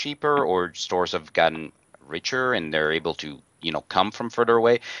gotten cheaper or stores have gotten richer and they're able to come from further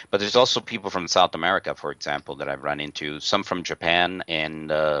away. But there's also people from South America, for example, that I've run into. Some from Japan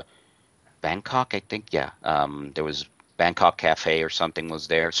and Bangkok, I think. Yeah, there was Bangkok Cafe or something was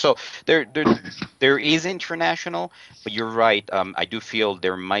there. So there is international, but you're right. I do feel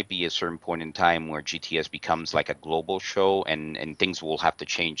there might be a certain point in time where GTS becomes like a global show, and things will have to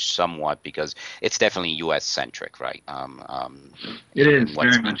change somewhat because it's definitely U.S. centric, right? It is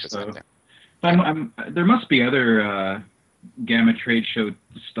what's very being much so. presented. There must be other GAMA trade show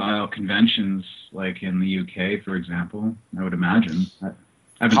style conventions, like in the UK, for example. I would imagine.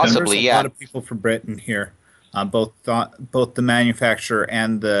 Possibly, There's a lot of people from Britain here, both the manufacturer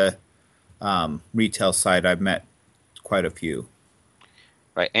and the retail side. I've met quite a few.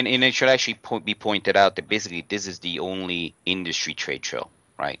 Right, and it should actually be pointed out that basically this is the only industry trade show,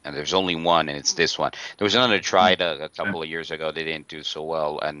 right? And there's only one, and it's this one. There was another tried a couple of years ago. They didn't do so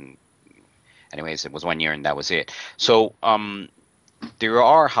well, and anyways, it was 1 year, and that was it. So there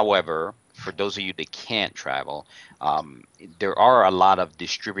are, however, for those of you that can't travel, there are a lot of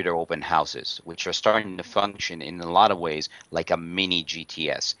distributor open houses, which are starting to function in a lot of ways like a mini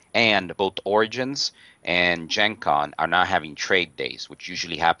GTS. And both Origins and Gen Con are now having trade days, which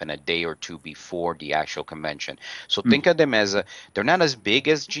usually happen a day or two before the actual convention. So think of them as they're not as big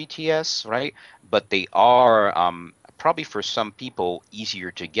as GTS, right? But they are probably for some people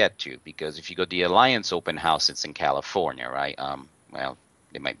easier to get to, because if you go to the Alliance open house, it's in California, right? Well,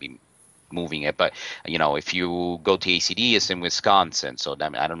 they might be moving it, but if you go to ACD, it's in Wisconsin. So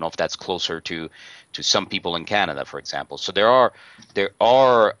I don't know if that's closer to some people in Canada, for example. So there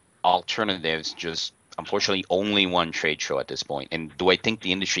are alternatives, just unfortunately only one trade show at this point. And do I think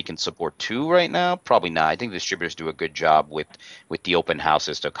the industry can support two right now? Probably not. I think distributors do a good job with the open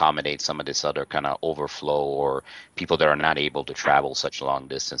houses to accommodate some of this other kind of overflow or people that are not able to travel such long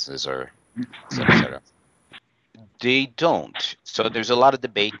distances or et cetera. They don't. So there's a lot of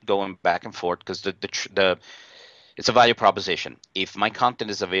debate going back and forth because the it's a value proposition. If my content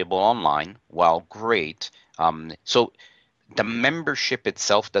is available online, well, great. So the membership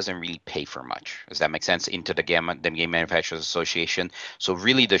itself doesn't really pay for much. Does that make sense? Into the Game Manufacturers Association. So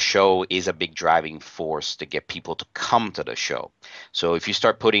really the show is a big driving force to get people to come to the show. So if you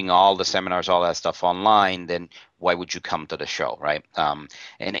start putting all the seminars, all that stuff online, then why would you come to the show, right?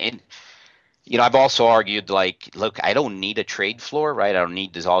 And I've also argued, like, look, I don't need a trade floor, right? I don't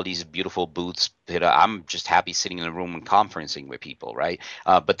need all these beautiful booths. I'm just happy sitting in a room and conferencing with people, right?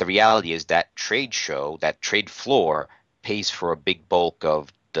 But the reality is that trade show, that trade floor, pays for a big bulk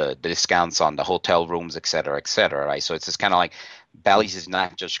of the discounts on the hotel rooms, et cetera, right? So it's just kind of like Bally's is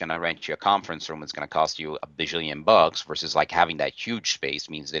not just going to rent you a conference room. It's going to cost you $1 billion versus like having that huge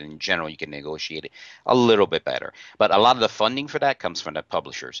space means that in general you can negotiate it a little bit better. But a lot of the funding for that comes from the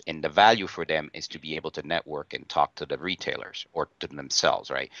publishers, and the value for them is to be able to network and talk to the retailers or to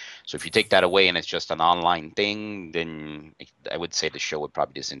themselves, right? So if you take that away and it's just an online thing, then I would say the show would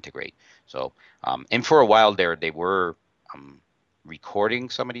probably disintegrate. So, and for a while there, they were recording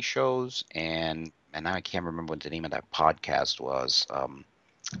some of these shows, and now I can't remember what the name of that podcast was.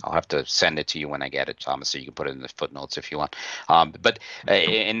 I'll have to send it to you when I get it, Thomas, so you can put it in the footnotes if you want. But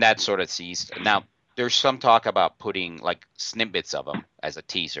in that sort of sees now, there's some talk about putting like snippets of them as a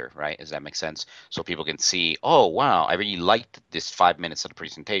teaser, right? Does that make sense? So people can see, oh wow, I really liked this 5 minutes of the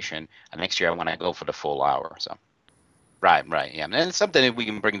presentation, and next year I want to go for the full hour. So, right, yeah, and it's something that we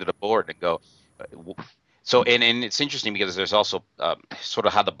can bring to the board and go. So, and it's interesting because there's also sort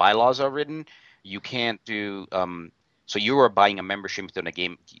of how the bylaws are written. You can't do so you are buying a membership within the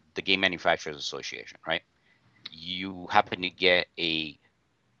Game Manufacturers Association, right? You happen to get the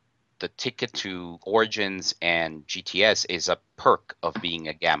ticket to Origins and GTS is a perk of being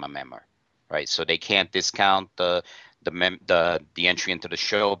a GAMA member, right? So they can't discount the entry into the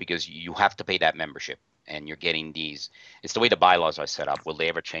show because you have to pay that membership. And you're getting these. It's the way the bylaws are set up. Will they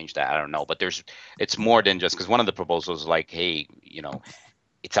ever change that? I don't know. But it's more than just because one of the proposals is like, hey,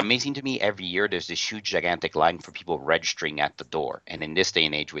 it's amazing to me every year there's this huge gigantic line for people registering at the door. And in this day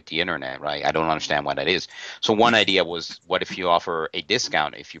and age with the internet, right, I don't understand why that is. So one idea was, what if you offer a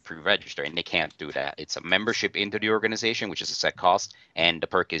discount if you pre-register? And they can't do that. It's a membership into the organization, which is a set cost. And the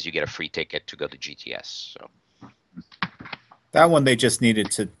perk is you get a free ticket to go to GTS. So. That one, they just needed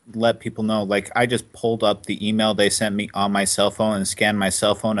to let people know. Like, I just pulled up the email they sent me on my cell phone and scanned my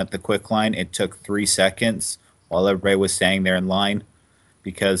cell phone at the quick line. It took 3 seconds while everybody was standing there in line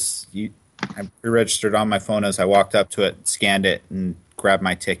because I pre-registered on my phone as I walked up to it, scanned it, and grabbed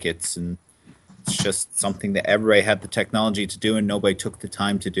my tickets. And it's just something that everybody had the technology to do and nobody took the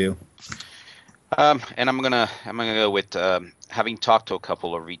time to do. And I'm gonna go with having talked to a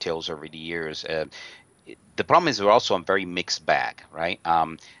couple of retailers over the years. The problem is we're also a very mixed bag, right?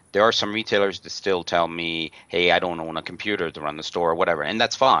 There are some retailers that still tell me, "Hey, I don't own a computer to run the store or whatever," and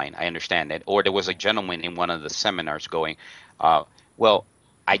that's fine. I understand it. Or there was a gentleman in one of the seminars going, "Well,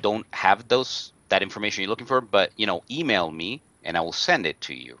 I don't have that information you're looking for, but email me and I will send it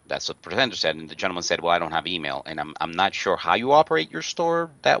to you." That's what the presenter said, and the gentleman said, "Well, I don't have email," and I'm not sure how you operate your store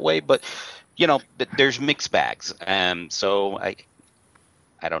that way, but there's mixed bags, and so I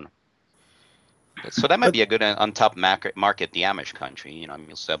don't know. So that might be a good on-top market, the Amish country.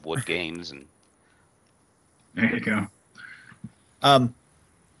 You'll still have wood games and. There you go.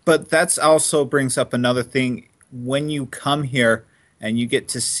 But that's also brings up another thing. When you come here and you get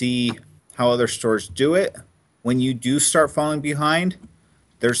to see how other stores do it, when you do start falling behind,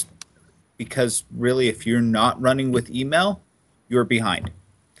 because really if you're not running with email, you're behind.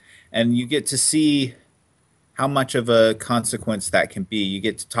 And you get to see how much of a consequence that can be. You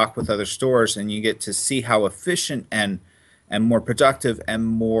get to talk with other stores and you get to see how efficient and more productive and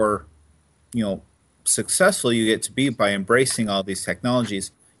more, successful you get to be by embracing all these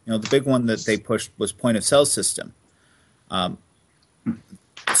technologies. The big one that they pushed was point of sale system.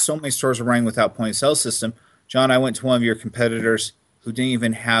 So many stores are running without point of sale system. John, I went to one of your competitors who didn't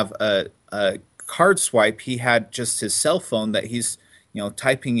even have a card swipe. He had just his cell phone that he's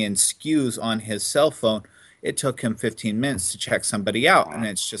typing in SKUs on his cell phone. It took him 15 minutes to check somebody out. And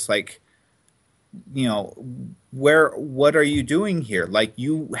it's just like, what are you doing here? Like,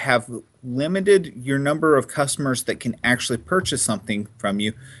 you have limited your number of customers that can actually purchase something from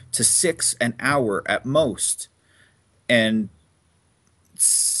you to 6 an hour at most. And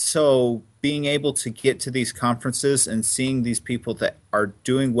so being able to get to these conferences and seeing these people that are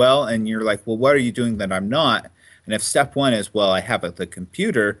doing well, and you're like, well, what are you doing that I'm not? And if step one is, well, I have the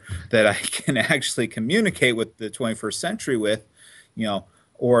computer that I can actually communicate with the 21st century with,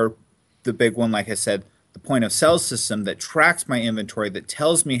 or the big one, like I said, the point of sale system that tracks my inventory, that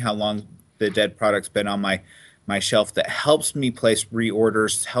tells me how long the dead product's been on my shelf, that helps me place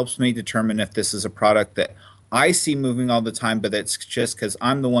reorders, helps me determine if this is a product that I see moving all the time, but it's just because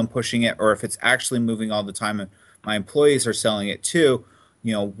I'm the one pushing it, or if it's actually moving all the time and my employees are selling it too,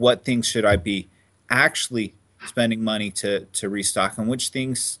 what things should I be actually spending money to restock, and which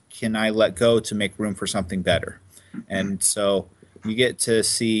things can I let go to make room for something better. And so you get to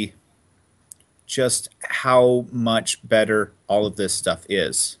see just how much better all of this stuff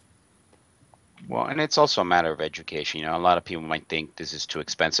is. Well, and it's also a matter of education. A lot of people might think this is too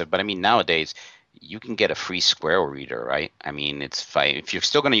expensive, but I mean, nowadays you can get a free Square reader, right? I mean, it's fine. If you're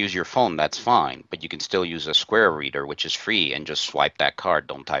still going to use your phone, that's fine, but you can still use a Square reader, which is free, and just swipe that card.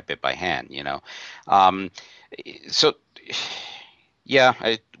 Don't type it by hand, So, yeah,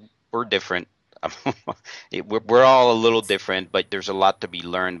 we're different. We're all a little different, but there's a lot to be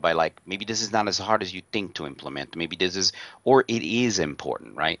learned by, like, maybe this is not as hard as you think to implement. Maybe this is, or it is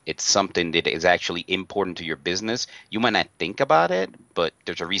important, right? It's something that is actually important to your business. You might not think about it, but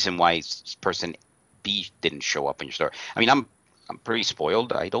there's a reason why person B didn't show up in your store. I mean, I'm pretty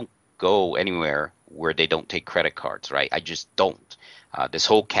spoiled. I don't go anywhere where they don't take credit cards, right? I just don't. This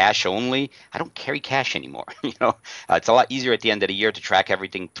whole cash only, I don't carry cash anymore. It's a lot easier at the end of the year to track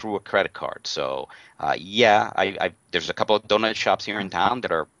everything through a credit card. So, there's a couple of donut shops here in town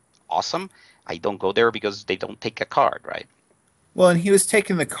that are awesome. I don't go there because they don't take a card, right? Well, and he was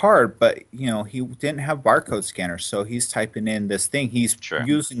taking the card, but he didn't have barcode scanners, so he's typing in this thing. He's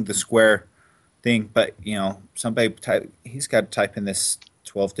using the Square thing, but he's got to type in this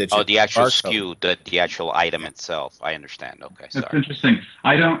 12-digit. Oh, the actual barcode. SKU, the actual item itself. I understand. Okay, sorry. That's interesting.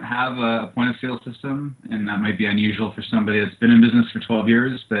 I don't have a point of sale system, and that might be unusual for somebody that's been in business for 12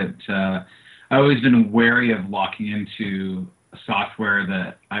 years, but I've always been wary of locking into a software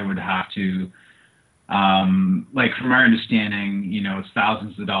that I would have to, like, from our understanding, it's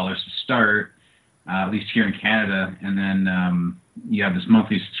thousands of dollars to start, at least here in Canada, and then you have this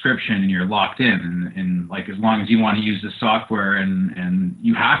monthly subscription and you're locked in, and like, as long as you want to use the software, and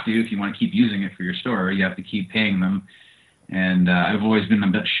you have to, if you want to keep using it for your store, you have to keep paying them. And I've always been a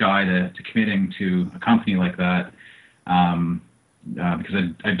bit shy to committing to a company like that,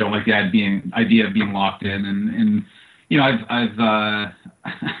 because I don't like the idea of being locked in, and I've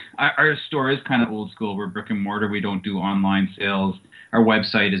our store is kind of old school. We're brick and mortar. We don't do online sales. Our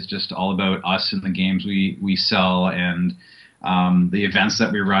website is just all about us and the games we sell and the events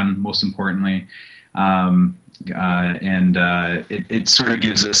that we run, most importantly. It sort of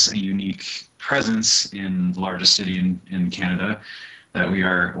gives us a unique presence in the largest city in Canada, that we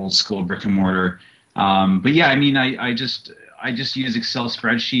are old school brick and mortar. But yeah, I mean, I just use Excel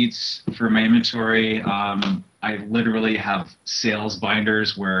spreadsheets for my inventory. I literally have sales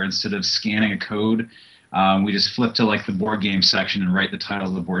binders where instead of scanning a code, we just flip to like the board game section and write the title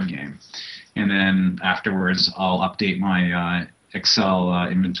of the board game. And then afterwards, I'll update my Excel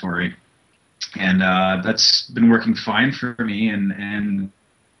inventory. And that's been working fine for me. And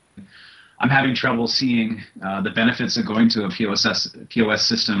I'm having trouble seeing the benefits of going to a POS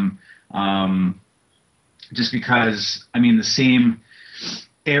system, just because, I mean, the same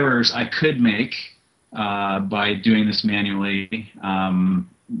errors I could make by doing this manually,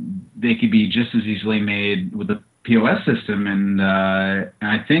 they could be just as easily made with a POS system. And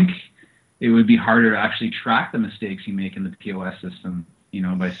I think it would be harder to actually track the mistakes you make in the POS system, you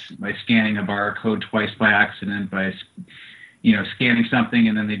know, by scanning a barcode twice by accident, by, you know, scanning something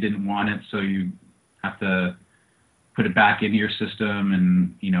and then they didn't want it, so you have to put it back into your system,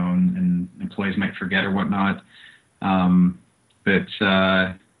 and, you know, and employees might forget or whatnot.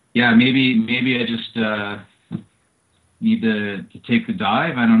 Yeah, maybe I just need to take the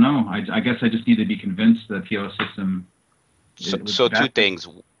dive. I don't know. I guess I just need to be convinced that POS system. So two things.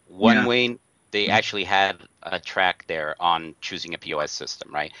 One, Wayne, they actually had a track there on choosing a POS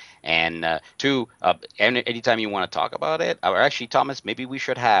system, right? And two, anytime you want to talk about it, or actually, Thomas, maybe we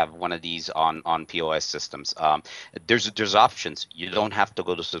should have one of these on POS systems. There's options. You don't have to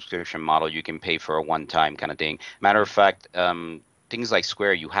go to subscription model. You can pay for a one-time kind of thing. Matter of fact, things like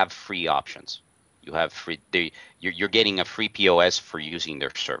Square, you have free options. You have free. You're getting a free POS for using their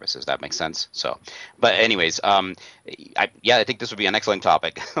services. That makes sense. So, but anyways, I think this would be an excellent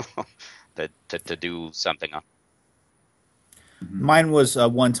topic to do something on. Mine was a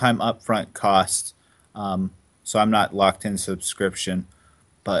one-time upfront cost, so I'm not locked in subscription,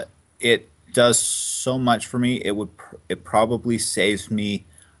 but it does so much for me. It probably saves me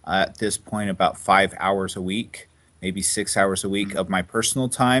at this point about 5 hours a week, maybe 6 hours a week of my personal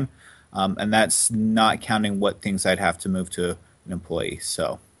time. And that's not counting what things I'd have to move to an employee.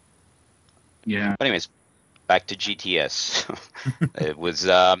 So, yeah. But anyways, back to GTS. It was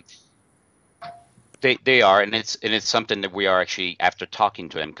they are, and it's something that we are actually, after talking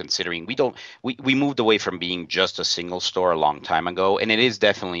to them, considering. We moved away from being just a single store a long time ago, and it is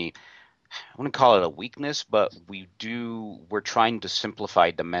definitely, I wouldn't call it a weakness, but we're trying to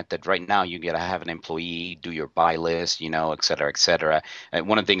simplify the method. Right now, you got to have an employee do your buy list, you know, et cetera, et cetera. And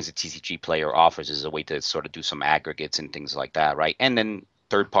one of the things that TCG Player offers is a way to sort of do some aggregates and things like that, right? And then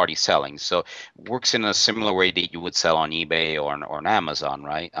third-party selling. So works in a similar way that you would sell on eBay or on Amazon,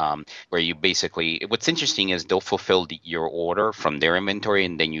 right? Where you basically, what's interesting is they'll fulfill your order from their inventory,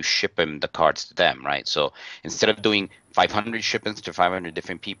 and then you ship them the cards to them, right? So instead of doing 500 shipments to 500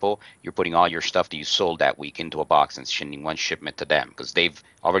 different people, you're putting all your stuff that you sold that week into a box and sending one shipment to them, because they've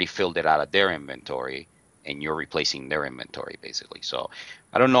already filled it out of their inventory and you're replacing their inventory, basically. So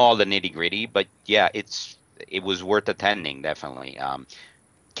I don't know all the nitty gritty, but yeah, it was worth attending, definitely.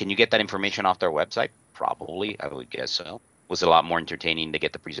 Can you get that information off their website? Probably, I would guess so. Was it a lot more entertaining to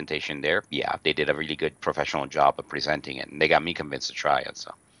get the presentation there? Yeah, they did a really good professional job of presenting it, and they got me convinced to try it.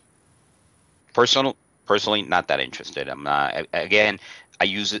 So personally, not that interested. I'm not. Again, I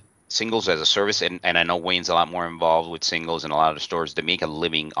use it singles as a service, and I know Wayne's a lot more involved with singles, and a lot of the stores that make a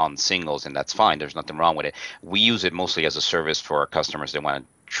living on singles, and that's fine. There's nothing wrong with it. We use it mostly as a service for our customers that want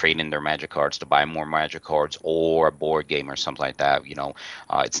to trade in their Magic cards to buy more Magic cards or a board game or something like that. You know,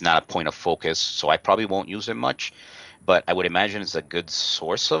 it's not a point of focus, so I probably won't use it much. But I would imagine it's a good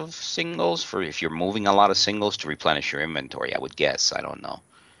source of singles for if you're moving a lot of singles to replenish your inventory. I would guess. I don't know.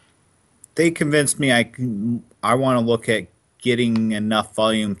 They convinced me I want to look at getting enough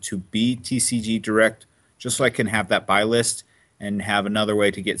volume to be TCG Direct, just so I can have that buy list and have another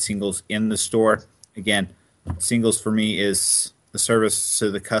way to get singles in the store. Again, singles for me is the service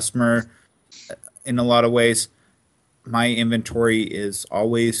to the customer in a lot of ways. My inventory is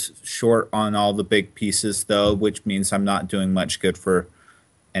always short on all the big pieces, though, which means I'm not doing much good for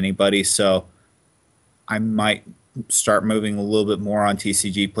anybody. So I might start moving a little bit more on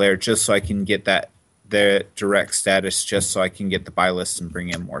TCG Player just so I can get the direct status, just so I can get the buy list and bring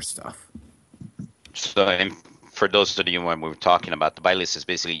in more stuff. So, and for those of you when we were talking about, the buy list is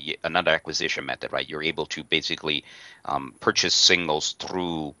basically another acquisition method, right? You're able to basically purchase singles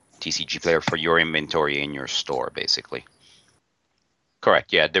through TCG Player for your inventory in your store, basically.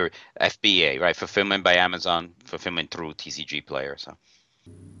 Correct. Yeah, they're FBA, right? Fulfillment by Amazon, fulfillment through TCG Player. So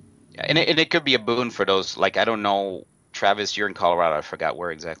yeah, and it could be a boon for those. Like I don't know, Travis, you're in Colorado. I forgot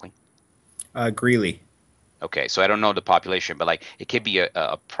where exactly. Greeley. Okay, so I don't know the population, but like it could be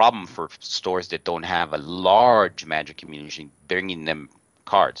a problem for stores that don't have a large Magic community bringing them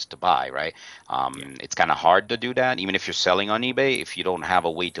cards to buy, right? It's kind of hard to do that, even if you're selling on eBay, if you don't have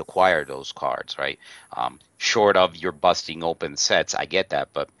a way to acquire those cards, right? Short of you're busting open sets, I get that,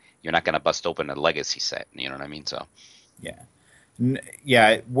 but you're not going to bust open a legacy set. You know what I mean? So Yeah.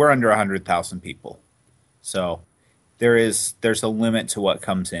 Yeah, we're under 100,000 people. So there's a limit to what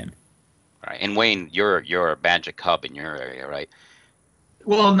comes in. right. And Wayne, you're a Magic hub in your area, right?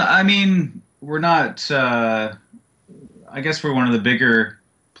 Well, I mean, we're not. I guess we're one of the bigger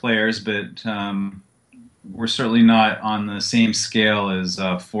players, but we're certainly not on the same scale as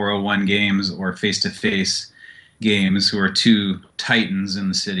 401 Games or Face to Face Games, who are two titans in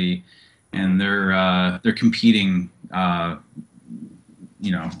the city, and they're competing, a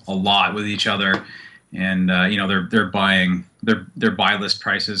lot with each other, and they're buying their buy list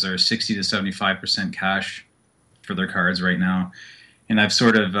prices are 60 to 75% cash for their cards right now, and I've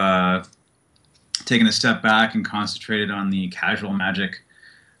sort of taken a step back and concentrated on the casual Magic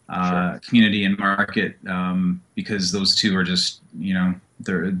community and market, because those two are just,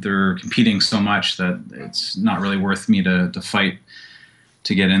 they're competing so much that it's not really worth me to fight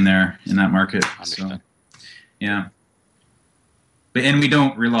to get in there in that market. Understood. So, yeah. And we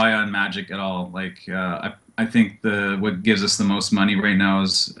don't rely on Magic at all. Like I think what gives us the most money right now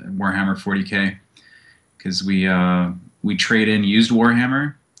is Warhammer 40K, because we trade in used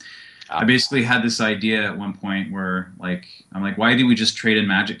Warhammer. I basically had this idea at one point where, I'm like, why do we just trade in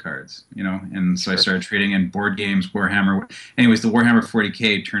Magic cards? And so I started trading in board games, Warhammer. Anyways, the Warhammer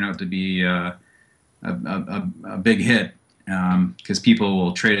 40K turned out to be a big hit, because people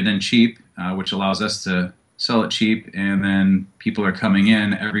will trade it in cheap, which allows us to sell it cheap, and then people are coming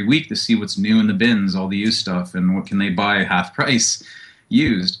in every week to see what's new in the bins, all the used stuff, and what can they buy half price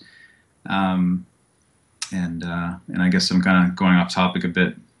used. And I guess I'm kind of going off topic a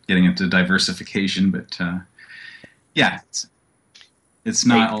bit, getting into diversification, but it's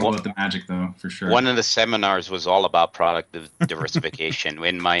not all about the Magic, though, for sure. One of the seminars was all about product diversification.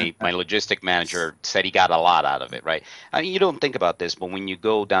 When my logistic manager said he got a lot out of it, right? I mean, you don't think about this, but when you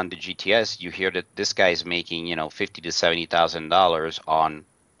go down to GTS, you hear that this guy's making, $50,000 to $70,000 on.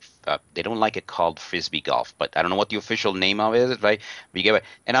 They don't like it called frisbee golf, but I don't know what the official name of it is, right? But you get it.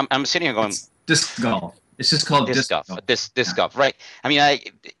 And I'm sitting here going, it's disc golf. It's just called disc golf. Disc golf, right? I mean,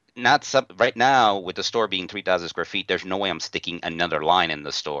 right now with the store being 3,000 square feet, there's no way I'm sticking another line in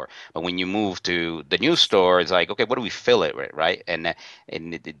the store. But when you move to the new store, it's like, okay, what do we fill it with, right? And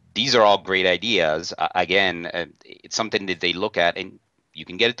these are all great ideas. Again, it's something that they look at, and you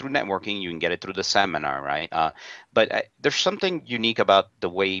can get it through networking, you can get it through the seminar, right? But there's something unique about the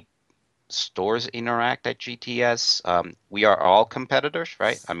way stores interact at GTS. We are all competitors,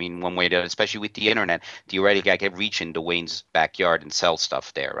 right? I mean, one way to, especially with the internet, theoretically, I can reach into Wayne's backyard and sell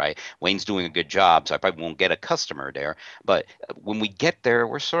stuff there, right? Wayne's doing a good job, so I probably won't get a customer there. But when we get there,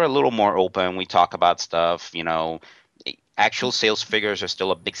 we're sort of a little more open. We talk about stuff, Actual sales figures are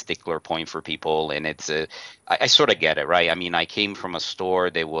still a big stickler point for people, and I sort of get it, right? I mean, I came from a store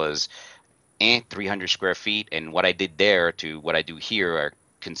that was 300 square feet, and what I did there to what I do here are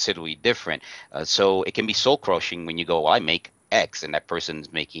considerably different. So it can be soul crushing when you go, well, I make X and that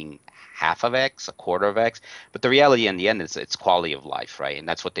person's making half of X, a quarter of X. But the reality in the end is it's quality of life, right? And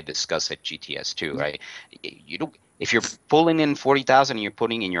that's what they discuss at GTS too, right? If you're pulling in 40,000 and you're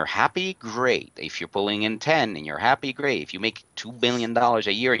putting in, you're happy, great. If you're pulling in 10 and you're happy, great. If you make $2 billion a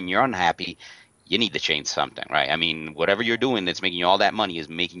year and you're unhappy, you need to change something, right? I mean, whatever you're doing that's making you all that money is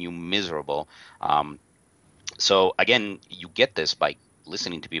making you miserable. So again, you get this by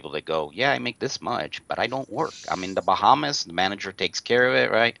listening to people that go, yeah, I make this much, but I don't work. I'm in the Bahamas. The manager takes care of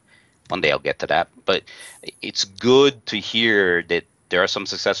it, right? One day I'll get to that. But it's good to hear that there are some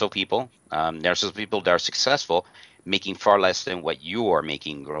successful people. There are some people that are successful, making far less than what you are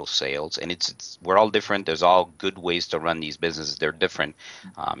making gross sales. And we're all different. There's all good ways to run these businesses. They're different,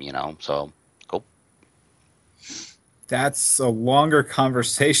 so cool. That's a longer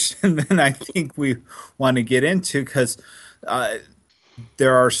conversation than I think we want to get into, because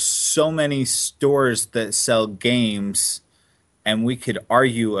there are so many stores that sell games, and we could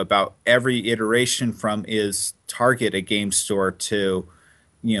argue about every iteration from is Target a game store to,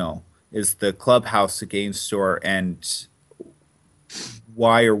 is the Clubhouse a game store, and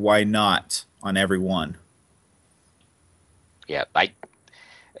why or why not on every one. Yeah,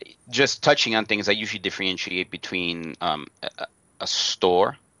 just touching on things, I usually differentiate between a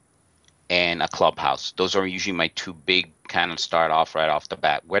store and a clubhouse. Those are usually my two big kind of start off right off the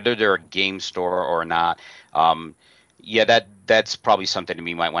bat. Whether they're a game store or not, yeah, that's probably something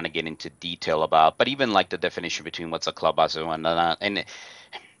we might want to get into detail about. But even like the definition between what's a clubhouse and whatnot. And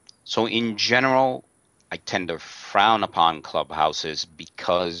so in general, I tend to frown upon clubhouses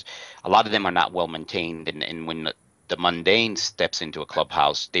because a lot of them are not well maintained, and when the mundane steps into a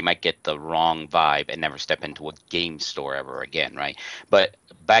clubhouse, they might get the wrong vibe and never step into a game store ever again, right? But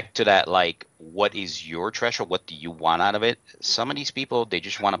back to that, like, what is your threshold? What do you want out of it? Some of these people, they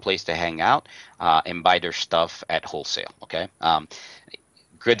just want a place to hang out and buy their stuff at wholesale, okay?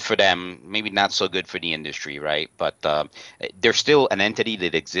 Good for them, maybe not so good for the industry, right? But they're still an entity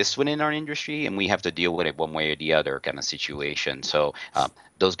that exists within our industry, and we have to deal with it one way or the other kind of situation. So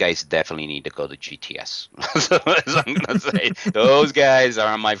those guys definitely need to go to GTS. So as I'm going to say, those guys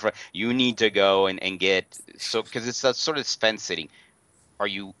are on my front. You need to go and get, so because it's a sort of fence sitting.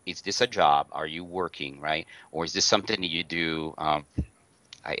 Is this a job? Are you working, right? Or is this something that you do?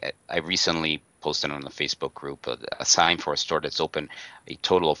 I recently posted on the Facebook group a sign for a store that's open a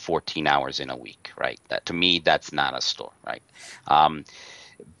total of 14 hours in a week, right? That, to me, that's not a store, right?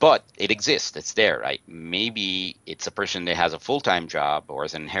 But it exists. It's there, right? Maybe it's a person that has a full-time job or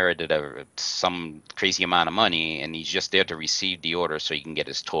has inherited some crazy amount of money, and he's just there to receive the order so he can get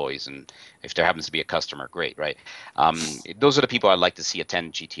his toys. And if there happens to be a customer, great, right? Those are the people I'd like to see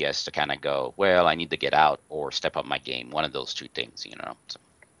attend GTS to kind of go, well, I need to get out or step up my game. One of those two things, you know. So.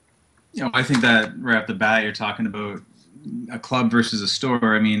 I think that right off the bat, you're talking about a club versus a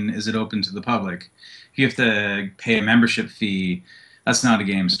store. I mean, is it open to the public? If you have to pay a membership fee, that's not a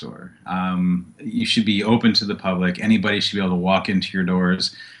game store. You should be open to the public. Anybody should be able to walk into your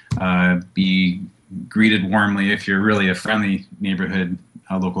doors, be greeted warmly if you're really a friendly neighborhood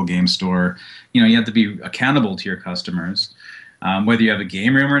local game store. You have to be accountable to your customers. Whether you have a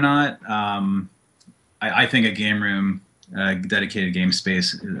game room or not, I think a game room, dedicated game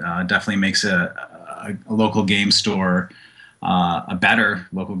space, definitely makes a local game store a better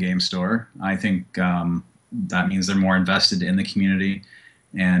local game store. I think that means they're more invested in the community,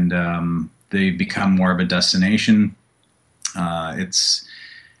 and they become more of a destination. It's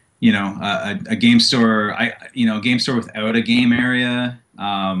a game store. A game store without a game area.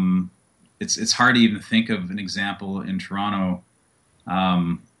 It's hard to even think of an example in Toronto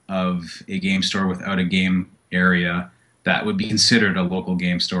of a game store without a game area that would be considered a local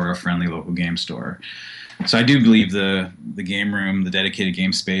game store, a friendly local game store. So I do believe the game room, the dedicated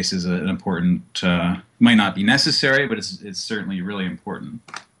game space, is an important. Might not be necessary, but it's certainly really important.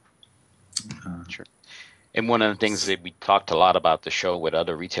 Sure. And one of the things that we talked a lot about the show with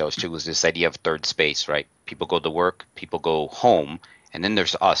other retailers too was this idea of third space, right? People go to work, people go home, and then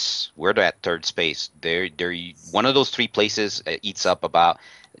there's us. We're that third space. They're one of those three places eats up about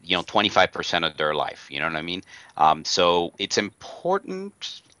 25% of their life. You know what I mean? So it's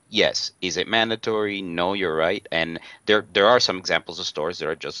important. Yes. Is it mandatory? No, you're right. And there are some examples of stores that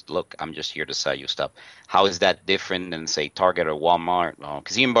are just, look, I'm just here to sell you stuff. How is that different than, say, Target or Walmart?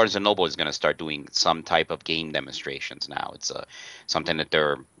 Because even Barnes & Noble is going to start doing some type of game demonstrations now. It's something that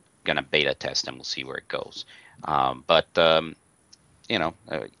they're going to beta test, and we'll see where it goes. But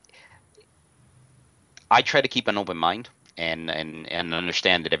I try to keep an open mind. And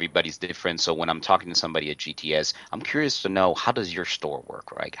understand that everybody's different. So when I'm talking to somebody at GTS, I'm curious to know, how does your store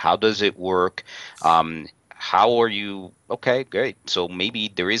work, right? How does it work? How are you? Okay, great. So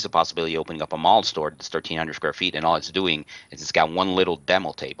maybe there is a possibility of opening up a mall store that's 1,300 square feet, and all it's doing is it's got one little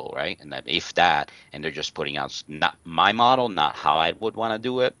demo table, right? And that, if that, and they're just putting out not my model, not how I would want to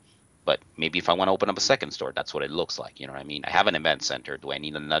do it. But maybe if I want to open up a second store, that's what it looks like. You know what I mean? I have an event center. Do I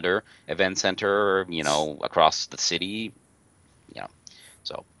need another event center, across the city?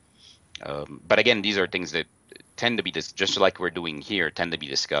 So, but again, these are things that tend to be just like we're doing here, tend to be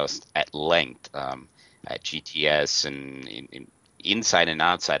discussed at length at GTS and inside and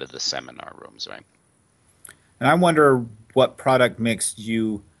outside of the seminar rooms, right? And I wonder what product mix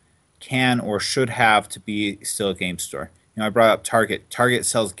you can or should have to be still a game store. I brought up Target. Target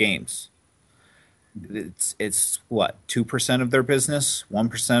sells games. It's what, 2% of their business,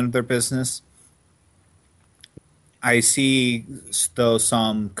 1% of their business. I see, though,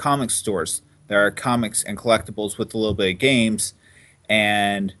 some comic stores. There are comics and collectibles with a little bit of games,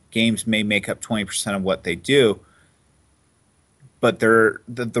 and games may make up 20% of what they do. But the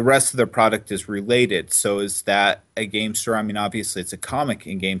rest of their product is related. So is that a game store? I mean, obviously it's a comic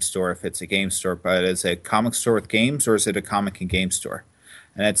and game store if it's a game store, but is it a comic store with games, or is it a comic and game store?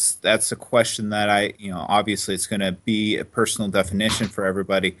 And that's a question that obviously it's going to be a personal definition for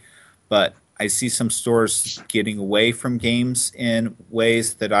everybody. But I see some stores getting away from games in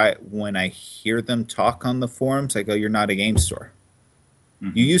ways that when I hear them talk on the forums, I go, "You're not a game store.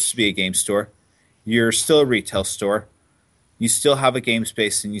 You used to be a game store. You're still a retail store. You still have a game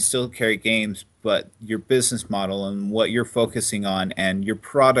space and you still carry games, but your business model and what you're focusing on and your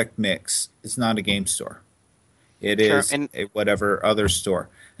product mix is not a game store. It is a whatever other store."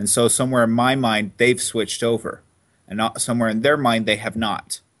 And so somewhere in my mind, they've switched over, and somewhere in their mind, they have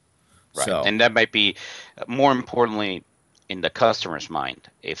not. Right, So, and that might be more importantly in the customer's mind.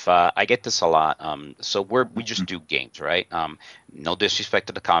 If I get this a lot, so we just do games, right? No disrespect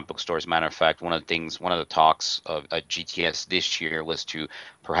to the comic book store. As a matter of fact, one of the talks of at GTS this year was to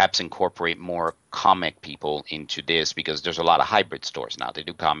perhaps incorporate more comic people into this, because there's a lot of hybrid stores now. They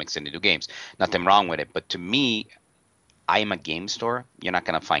do comics and they do games. Nothing wrong with it, but to me, I am a game store. You're not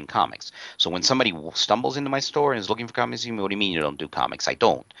going to find comics. So when somebody stumbles into my store and is looking for comics, what do you mean you don't do comics? I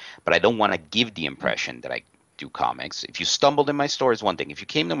don't. But I don't want to give the impression that I do comics. If you stumbled in my store, is one thing. If you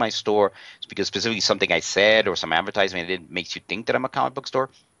came to my store, it's because specifically something I said or some advertisement I did makes you think that I'm a comic book store,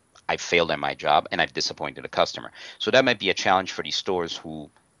 I failed at my job and I've disappointed a customer. So that might be a challenge for these stores who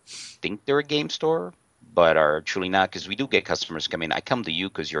think they're a game store but are truly not, because we do get customers come in. I come to you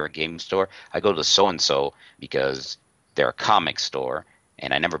because you're a game store. I go to so-and-so because they're a comic store,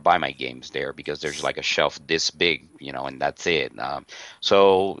 and I never buy my games there because there's like a shelf this big, and that's it.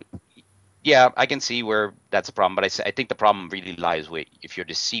 So, yeah, I can see where that's a problem, but I think the problem really lies with if you're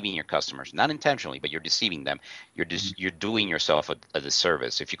deceiving your customers, not intentionally, but you're deceiving them. You're doing yourself a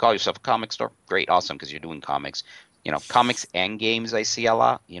disservice. If you call yourself a comic store, great, awesome, because you're doing comics. Comics and games I see a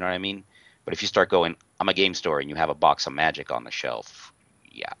lot, you know what I mean? But if you start going, I'm a game store, and you have a box of Magic on the shelf,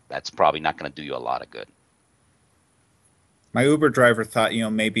 yeah, that's probably not going to do you a lot of good. My Uber driver thought,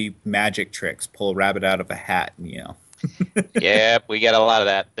 maybe magic tricks, pull a rabbit out of a hat, Yeah, we get a lot of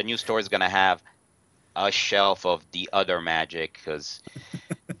that. The new store is going to have a shelf of the other Magic, because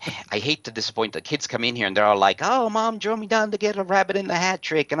I hate to disappoint the kids. Come in here and they're all like, "Oh, Mom drove me down to get a rabbit in the hat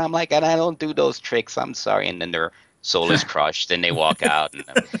trick," and I'm like, "And I don't do those tricks. I'm sorry." And then their soul is crushed and they walk out.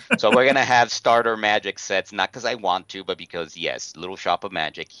 So we're going to have starter Magic sets, not because I want to, but because, yes, Little Shop of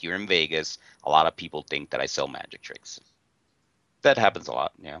Magic here in Vegas, a lot of people think that I sell magic tricks. That happens a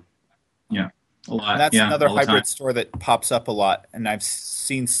lot, yeah. Yeah, a lot. And that's yeah, another all the time. hybrid store that pops up a lot, and I've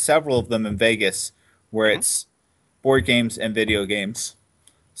seen several of them in Vegas where it's board games and video games.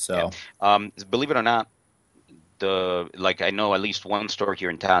 So, believe it or not, I know at least one store here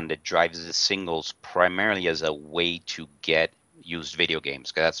in town that drives the singles primarily as a way to get used video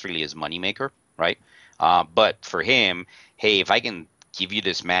games, because that's really his moneymaker, right? But for him, hey, if I can give you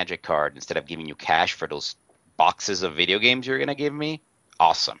this Magic card instead of giving you cash for those boxes of video games you're going to give me,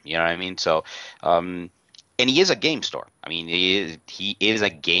 awesome. You know what I mean? So, and he is a game store. I mean, he is a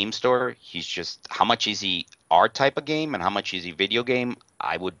game store. He's just, how much is he our type of game and how much is he video game?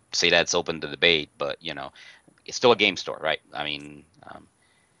 I would say that's open to debate, but it's still a game store, right? I mean,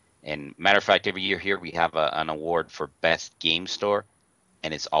 and matter of fact, every year here we have an award for best game store,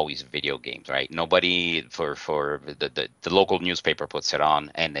 and it's always video games, right? Nobody for the local newspaper puts it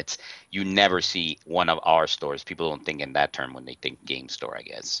on, and you never see one of our stores. People don't think in that term when they think game store, I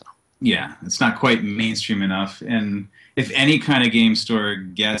guess. So. Yeah, it's not quite mainstream enough. And if any kind of game store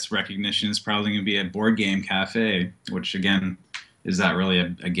gets recognition, it's probably going to be a board game cafe, which again, is that really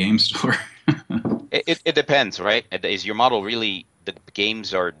a game store? It depends, right? Is your model really, the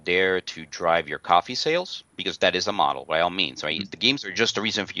games are there to drive your coffee sales? Because that is a model, by all means, right? The games are just a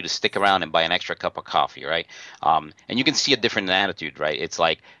reason for you to stick around and buy an extra cup of coffee, right? And you can see a different attitude, right? It's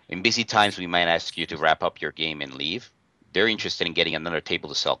like in busy times, we might ask you to wrap up your game and leave. They're interested in getting another table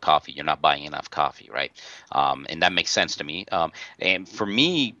to sell coffee. You're not buying enough coffee, right? And that makes sense to me. And for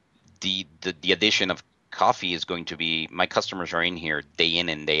me, the addition of coffee is going to be, my customers are in here day in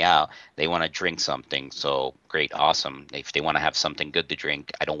and day out. They want to drink something. So great, awesome. If they want to have something good to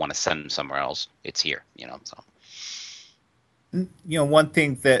drink, I don't want to send them somewhere else. It's here, so. One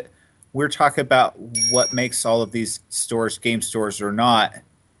thing that we're talking about, what makes all of these stores game stores or not,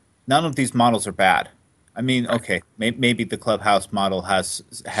 none of these models are bad. I mean, okay, maybe the Clubhouse model has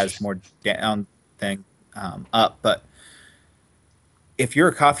more down thing up, but if you're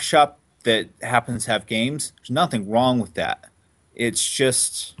a coffee shop that happens to have games, there's nothing wrong with that. It's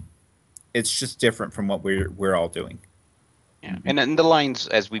just different from what we're all doing. Yeah, and then the lines,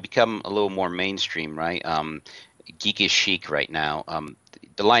 as we become a little more mainstream, right? Geek is chic right now.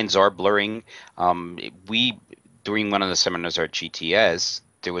 The lines are blurring. We, during one of the seminars at GTS,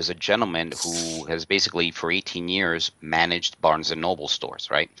 there was a gentleman who has basically for 18 years managed Barnes and Noble stores,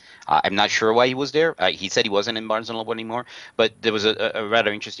 right? I'm not sure why he was there. He said he wasn't in Barnes and Noble anymore, but there was a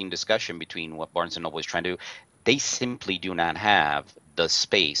rather interesting discussion between what Barnes and Noble is trying to do. They simply do not have the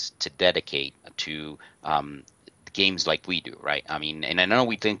space to dedicate to games like we do, right? I mean, and I know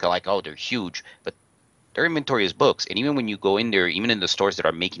we think like, oh, they're huge, but their inventory is books. And even when you go in there, even in the stores that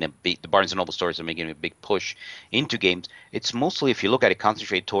are making the Barnes and Noble stores are making a big push into games, it's mostly, if you look at it,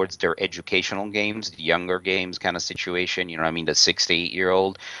 concentrate towards their educational games, the younger games kind of situation, you know what I mean, the 6 to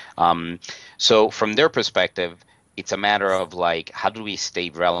 8-year-old. So from their perspective, it's a matter of like, how do we stay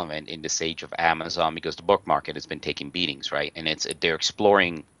relevant in this age of Amazon? Because the book market has been taking beatings, right? And they're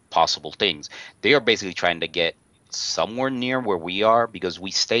exploring possible things. They are basically trying to get somewhere near where we are because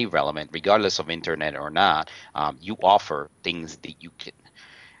we stay relevant regardless of internet or not. You offer things that you can.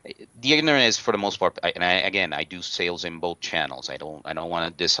 The internet is for the most part, and I do sales in both channels. I don't want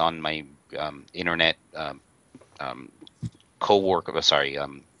to diss on my internet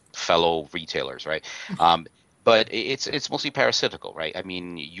fellow retailers, right? But it's mostly parasitical, right? I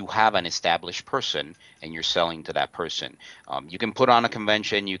mean, you have an established person and you're selling to that person. You can put on a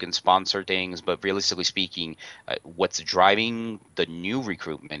convention, you can sponsor things, but realistically speaking, what's driving the new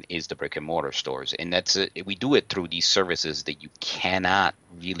recruitment is the brick and mortar stores. And we do it through these services that you cannot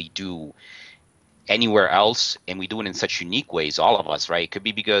really do anywhere else, and we do it in such unique ways, all of us, right? It could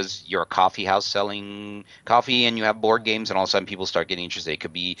be because you're a coffee house selling coffee and you have board games and all of a sudden people start getting interested. It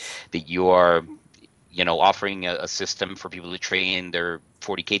could be that you're offering a system for people to trade in their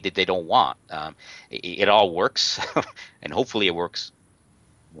 40K that they don't want. It all works, and hopefully it works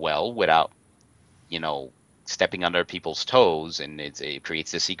well without, stepping under people's toes, and it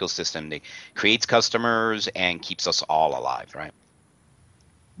creates this ecosystem that creates customers and keeps us all alive, right?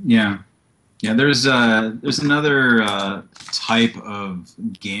 Yeah. There's another type of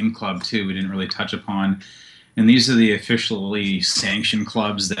game club too we didn't really touch upon. And these are the officially sanctioned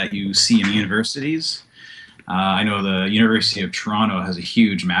clubs that you see in universities. I know the University of Toronto has a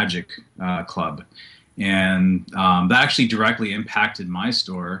huge Magic club. And that actually directly impacted my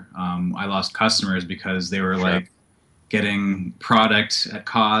store. I lost customers because they were like getting product at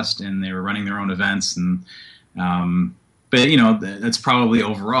cost and they were running their own events. And but that's probably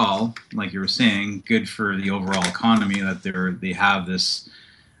overall, like you were saying, good for the overall economy that they have this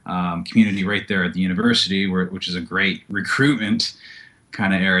community right there at the university, which is a great recruitment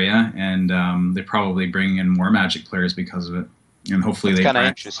kind of area, and they're probably bringing in more Magic players because of it. And hopefully they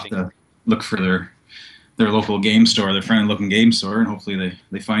look for their local game store, their friendly local game store, and hopefully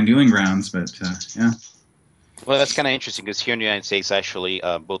they find dueling grounds. But yeah. Well, that's kind of interesting because here in the United States, actually,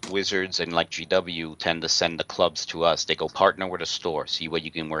 both Wizards and like GW tend to send the clubs to us. They go partner with a store, see what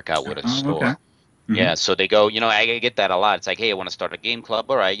you can work out with a store. Okay. Mm-hmm. Yeah, so they go, I get that a lot. It's like, hey, I want to start a game club.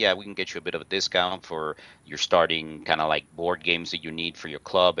 All right, yeah, we can get you a bit of a discount for your starting kind of like board games that you need for your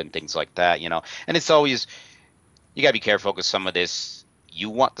club and things like that, And it's always, you got to be careful because some of this, you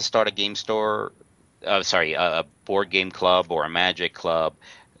want to start a game store, a board game club or a Magic club.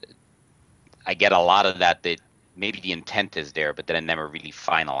 I get a lot of that maybe the intent is there, but then it never really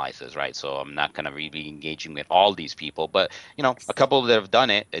finalizes, right? So I'm not going to really be engaging with all these people, but a couple that have done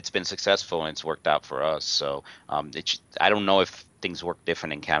it, it's been successful and it's worked out for us. So I don't know if things work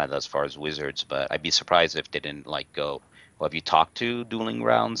different in Canada as far as Wizards, but I'd be surprised if they didn't go, well, have you talked to Dueling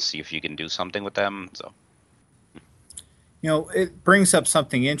Grounds, see if you can do something with them? So, it brings up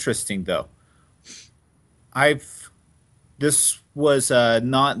something interesting though. This was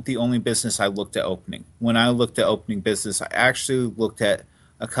not the only business I looked at opening. When I looked at opening business, I actually looked at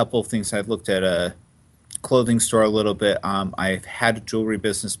a couple of things. I looked at a clothing store a little bit. I've had a jewelry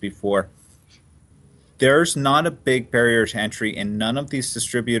business before. There's not a big barrier to entry, and none of these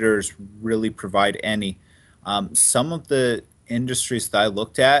distributors really provide any. Some of the industries that I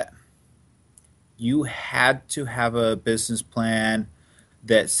looked at, you had to have a business plan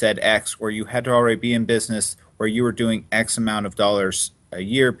that said X, or you had to already be in business, or you were doing X amount of dollars a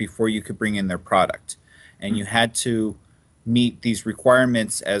year before you could bring in their product. And you had to meet these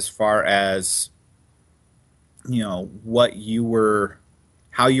requirements as far as, how you were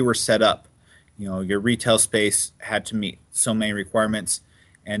set up. Your retail space had to meet so many requirements.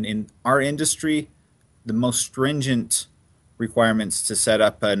 And in our industry, the most stringent requirements to set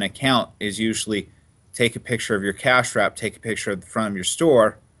up an account is usually take a picture of your cash wrap, take a picture of the front of your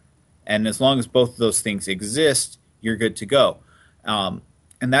store, and as long as both of those things exist, you're good to go. And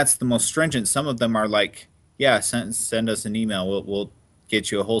that's the most stringent. Some of them are like, yeah, send us an email. We'll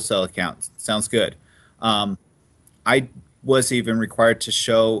get you a wholesale account. Sounds good. I was even required to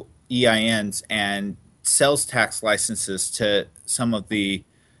show EINs and sales tax licenses to some of the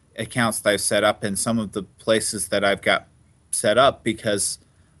accounts that I've set up in some of the places that I've got set up because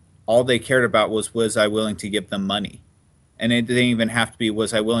all they cared about was I willing to give them money? And it didn't even have to be,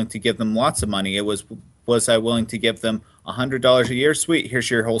 was I willing to give them lots of money? It was I willing to give them $100 a year? Sweet, here's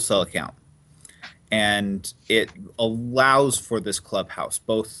your wholesale account. And it allows for this clubhouse,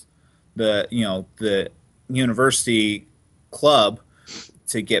 both the university club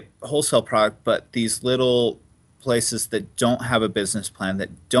to get wholesale product, but these little places that don't have a business plan, that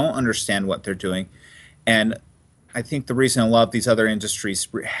don't understand what they're doing. And I think the reason a lot of these other industries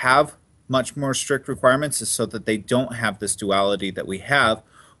have much more strict requirements is so that they don't have this duality that we have,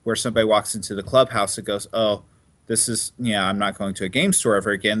 where somebody walks into the clubhouse and goes, oh, this is, I'm not going to a game store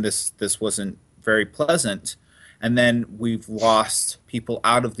ever again. This wasn't very pleasant. And then we've lost people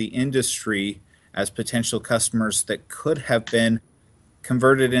out of the industry as potential customers that could have been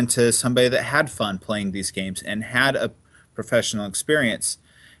converted into somebody that had fun playing these games and had a professional experience.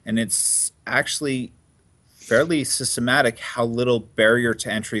 And it's actually fairly systematic how little barrier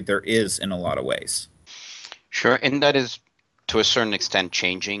to entry there is in a lot of ways. Sure, and that is to a certain extent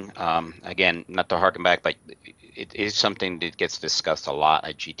changing. Again, not to harken back, but it is something that gets discussed a lot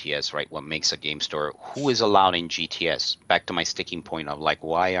at GTS, right? What makes a game store? Who is allowed in GTS? Back to my sticking point of like,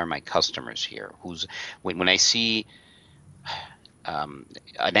 why are my customers here? When I see an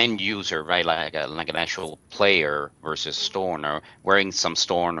end user, right, like an actual player versus store owner wearing some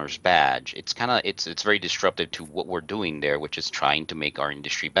store owner's badge, it's very disruptive to what we're doing there, which is trying to make our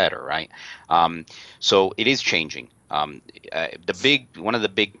industry better, right? So it is changing. One of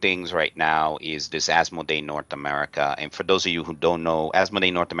the big things right now is this Asmodee North America. And for those of you who don't know,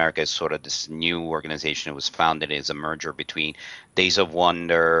 Asmodee North America is sort of this new organization. It was founded as a merger between Days of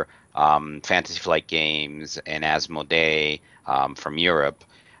Wonder, Fantasy Flight Games, and Asmodee from Europe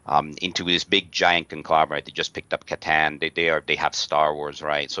into this big giant conglomerate. They just picked up Catan. They have Star Wars,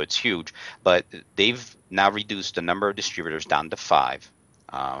 right? So it's huge. But they've now reduced the number of distributors down to 5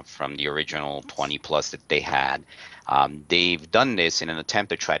 from the original 20 plus that they had. They've done this in an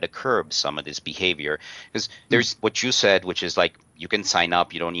attempt to try to curb some of this behavior, because there's what you said, which is like you can sign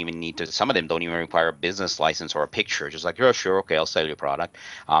up. You don't even need to. Some of them don't even require a business license or a picture. Just like, oh, sure, okay, I'll sell you a product.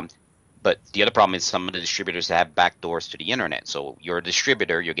 But the other problem is some of the distributors have back doors to the internet. So you're a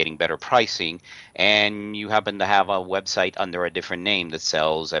distributor, you're getting better pricing, and you happen to have a website under a different name that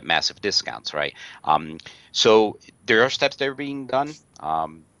sells at massive discounts, right? So there are steps that are being done.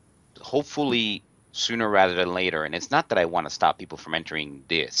 Hopefully sooner rather than later. And it's not that I want to stop people from entering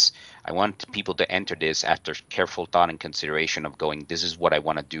this. I want people to enter this after careful thought and consideration of going, this is what I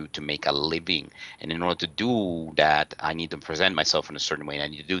want to do to make a living. And in order to do that, I need to present myself in a certain way. And I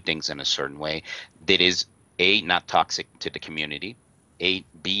need to do things in a certain way that is, A, not toxic to the community,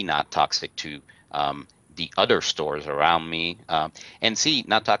 B, not toxic to the other stores around me, and C,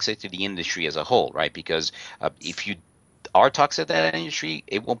 not toxic to the industry as a whole, right? Because if you are toxic to that industry,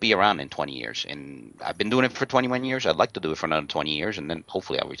 it won't be around in 20 years. And I've been doing it for 21 years. I'd like to do it for another 20 years, and then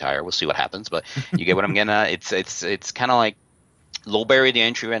hopefully I'll retire. We'll see what happens. But you get what I'm getting at? It's kind of like low barrier to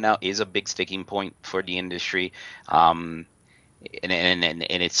entry right now is a big sticking point for the industry. And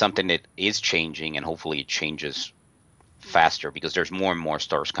it's something that is changing, and hopefully it changes faster because there's more and more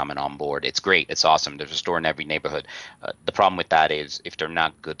stores coming on board. It's great. It's awesome. There's a store in every neighborhood. The problem with that is if they're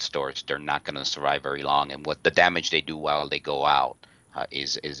not good stores, they're not going to survive very long. And what the damage they do while they go out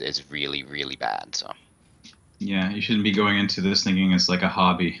is really, really bad. So. Yeah, you shouldn't be going into this thinking it's like a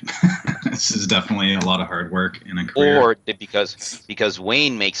hobby. This is definitely a lot of hard work in a career. Or because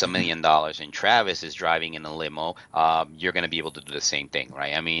Wayne makes $1 million and Travis is driving in a limo, you're going to be able to do the same thing,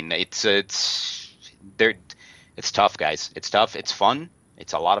 right? I mean, it's tough, guys. It's tough. It's fun.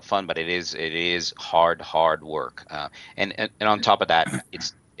 It's a lot of fun, but it is hard work. And on top of that,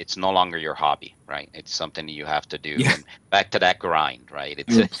 it's no longer your hobby, right? It's something that you have to do. Yeah. And back to that grind, right?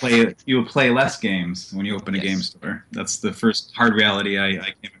 You will play less games when you open a game store. That's the first hard reality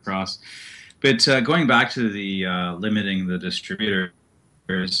I came across. But going back to the limiting the distributors,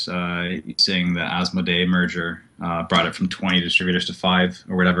 saying the Asmodee merger brought it from 20 distributors to 5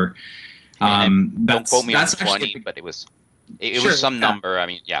 or whatever. Don't quote me on 20, actually, but it was some number. I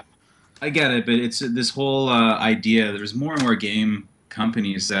mean, yeah. I get it, but it's this whole idea. There's more and more game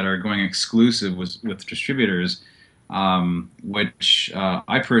companies that are going exclusive with distributors, which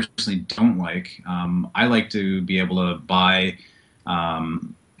I personally don't like. I like to be able to buy,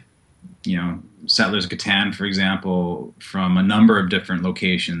 Settlers of Catan, for example, from a number of different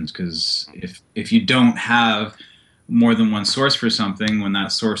locations. Because if you don't have more than one source for something, when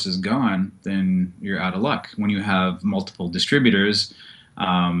that source is gone, then you're out of luck. When you have multiple distributors,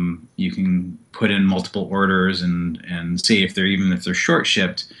 You can put in multiple orders and say if they're short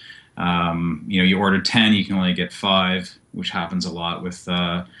shipped, you order 10, you can only get 5, which happens a lot with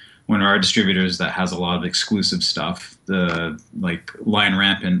one of our distributors that has a lot of exclusive stuff. Like Lion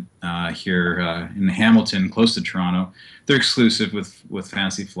Rampant here in Hamilton, close to Toronto, they're exclusive with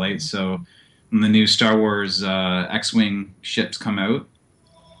Fantasy Flight. So when the new Star Wars X-Wing ships come out,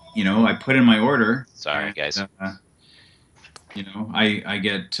 I put in my order. Sorry, guys. I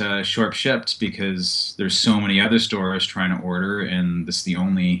get short shipped because there's so many other stores trying to order, and this is the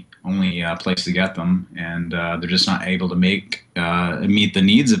only place to get them, and they're just not able to meet the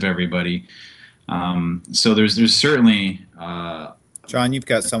needs of everybody. So there's certainly. John, you've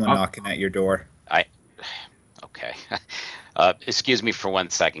got someone knocking at your door. Okay. Excuse me for 1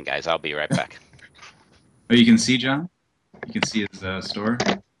 second, guys. I'll be right back. Oh, you can see John. You can see his store.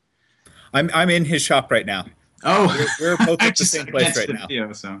 I'm in his shop right now. Oh, we're both at the same place right now.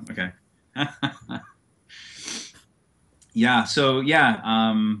 Video, so okay. Yeah. So yeah.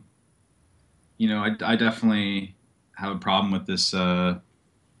 I definitely have a problem with this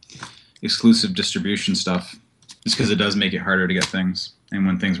exclusive distribution stuff, just because it does make it harder to get things. And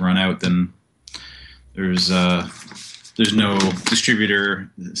when things run out, then there's no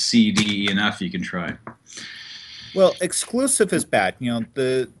distributor C, D, E, and F you can try. Well, exclusive is bad.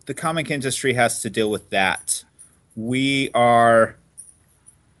 The comic industry has to deal with that. We are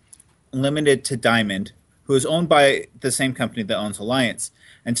limited to Diamond, who is owned by the same company that owns Alliance.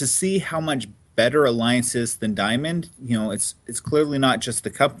 And to see how much better Alliance is than Diamond, it's clearly not just the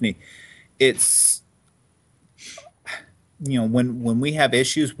company. It's when we have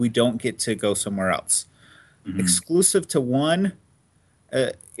issues, we don't get to go somewhere else. Mm-hmm. Exclusive to one,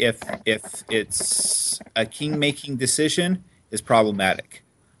 if it's a king-making decision, is problematic.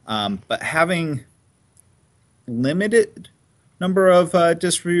 But having limited number of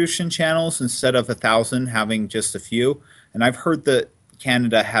distribution channels instead of 1,000, having just a few, and I've heard that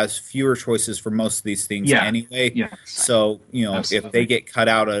Canada has fewer choices for most of these things anyway. Yeah. So Absolutely. If they get cut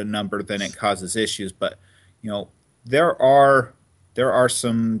out a number, then it causes issues. But there are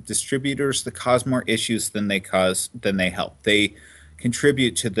some distributors that cause more issues than they help. They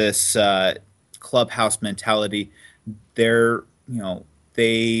contribute to this clubhouse mentality.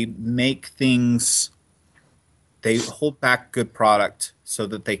 They make things. They hold back good product so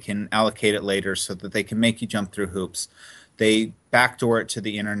that they can allocate it later, so that they can make you jump through hoops. They backdoor it to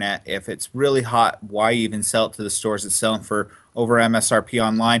the internet. If it's really hot, why even sell it to the stores that's selling for over MSRP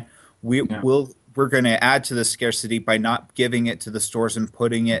online? We're going to add to the scarcity by not giving it to the stores and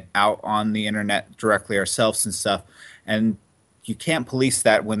putting it out on the internet directly ourselves and stuff. And you can't police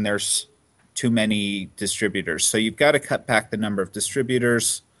that when there's too many distributors. So you've got to cut back the number of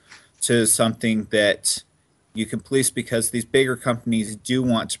distributors to something that you can police, because these bigger companies do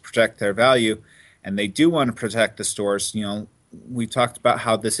want to protect their value, and they do want to protect the stores. We talked about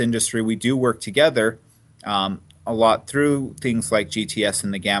how this industry, we do work together a lot through things like GTS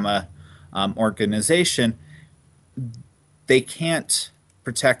and the GAMA organization. They can't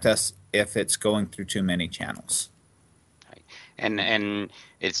protect us if it's going through too many channels. Right. And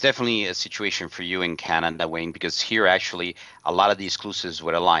it's definitely a situation for you in Canada, Wayne, because here actually a lot of the exclusives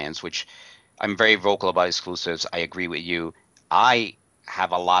with Alliance, which I'm very vocal about exclusives. I agree with you. I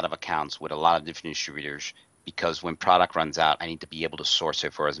have a lot of accounts with a lot of different distributors, because when product runs out, I need to be able to source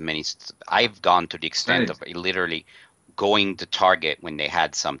it for as many. I've gone to the extent of literally going to Target when they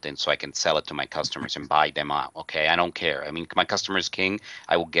had something so I can sell it to my customers and buy them out. Okay, I don't care. I mean, my customer is king.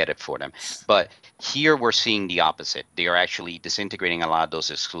 I will get it for them. But here we're seeing the opposite. They are actually disintegrating a lot of those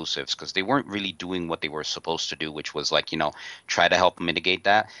exclusives because they weren't really doing what they were supposed to do, which was try to help mitigate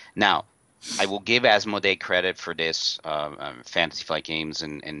that. Now, I will give Asmodee credit for this, Fantasy Flight Games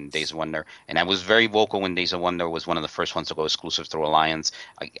and Days of Wonder. And I was very vocal when Days of Wonder was one of the first ones to go exclusive through Alliance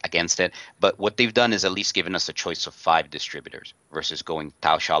against it. But what they've done is at least given us a choice of 5 distributors versus going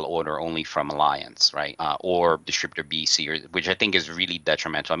thou shall order only from Alliance, right? Or distributor B, C, which I think is really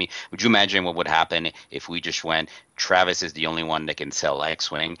detrimental. I mean, would you imagine what would happen if we just went, Travis is the only one that can sell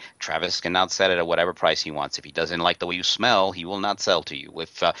X-Wing. Travis can not sell it at whatever price he wants. If he doesn't like the way you smell, he will not sell to you.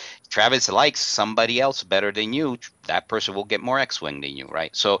 If Travis likes somebody else better than you, that person will get more X-Wing than you,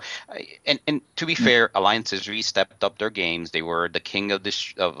 right? So, and to be fair, Alliance has really stepped up their games. They were the king of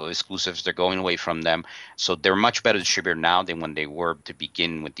exclusives. They're going away from them. So they're much better distributor now than when they were to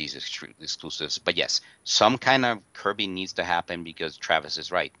begin with these exclusives. But yes, some kind of curbing needs to happen, because Travis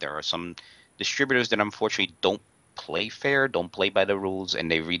is right. There are some distributors that unfortunately don't play fair, don't play by the rules,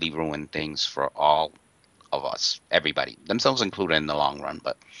 and they really ruin things for all of us, everybody, themselves included in the long run.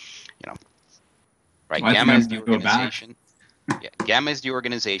 But right, well, GAMA is the organization. Yeah, GAMA is the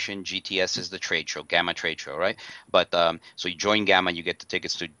organization, GTS is the trade show, GAMA trade show, right? But so you join GAMA, you get the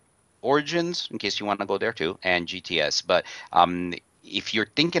tickets to Origins in case you want to go there too, and GTS. But if you're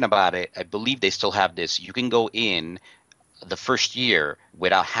thinking about it, I believe they still have this. You can go in the first year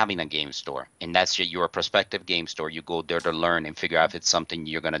without having a game store, and that's your prospective game store. You go there to learn and figure out if it's something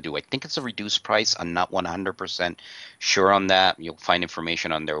you're going to do. I think it's a reduced price. I'm not 100% sure on that. You'll find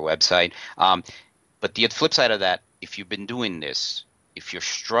information on their website. But the flip side of that, if you've been doing this, if you're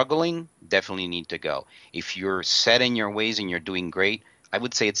struggling, definitely need to go. If you're set in your ways and you're doing great, I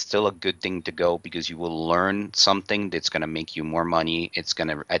would say it's still a good thing to go because you will learn something that's going to make you more money. It's going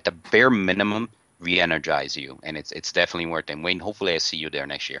to, at the bare minimum, re-energize you, and it's definitely worth it. And Wayne, hopefully I see you there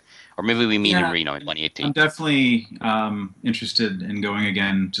next year, or maybe we meet in Reno in 2018. I'm definitely interested in going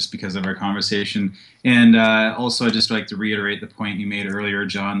again just because of our conversation. And also I'd just like to reiterate the point you made earlier,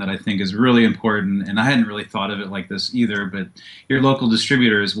 John, that I think is really important, and I hadn't really thought of it like this either, but your local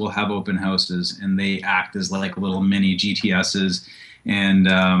distributors will have open houses, and they act as like little mini GTSs. And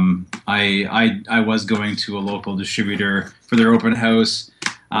I was going to a local distributor for their open house,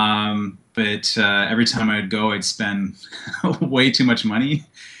 but every time I'd go, I'd spend way too much money,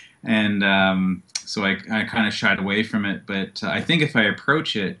 and so I kind of shied away from it. But I think if I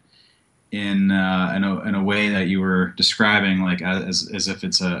approach it in a way that you were describing, like as if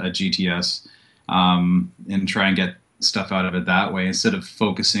it's a GTS, and try and get stuff out of it that way instead of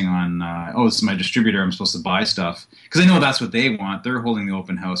focusing on this is my distributor, I'm supposed to buy stuff, because I know that's what they want. They're holding the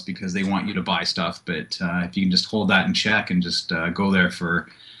open house because they want you to buy stuff. But if you can just hold that in check and just go there for,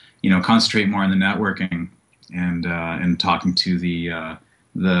 concentrate more on the networking and talking to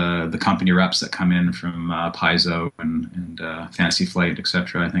the company reps that come in from Paizo and Fantasy Flight,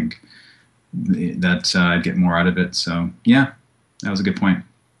 etc. I think that I'd get more out of it. So yeah, that was a good point.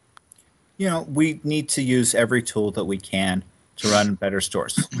 We need to use every tool that we can to run better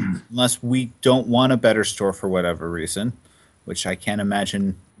stores. Unless we don't want a better store for whatever reason, which I can't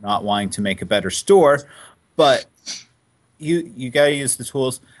imagine not wanting to make a better store, but you got to use the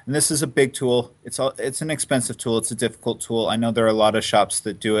tools. And this is a big tool. It's an expensive tool. It's a difficult tool. I know there are a lot of shops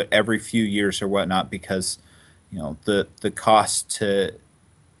that do it every few years or whatnot because the cost to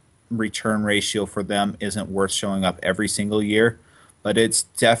return ratio for them isn't worth showing up every single year. But it's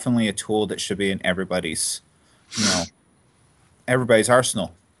definitely a tool that should be in everybody's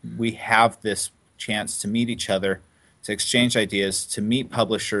arsenal. We have this chance to meet each other, to exchange ideas, to meet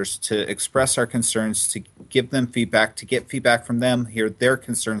publishers, to express our concerns, to give them feedback, to get feedback from them, hear their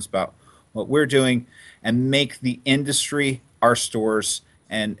concerns about what we're doing, and make the industry, our stores,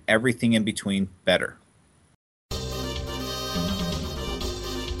 and everything in between better.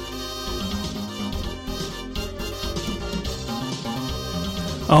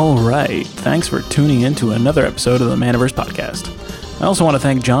 All right, thanks for tuning in to another episode of the Manaverse Podcast. I also want to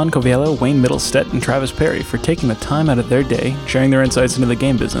thank John Coviello, Wayne Middlestead, and Travis Perry for taking the time out of their day, sharing their insights into the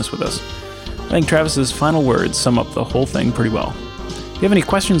game business with us. I think Travis's final words sum up the whole thing pretty well. If you have any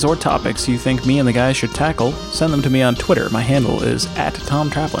questions or topics you think me and the guys should tackle, send them to me on Twitter. My handle is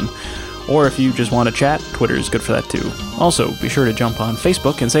 @TomTraplin. Or if you just want to chat, Twitter is good for that too. Also, be sure to jump on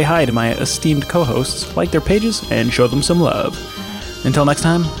Facebook and say hi to my esteemed co-hosts, like their pages, and show them some love. Until next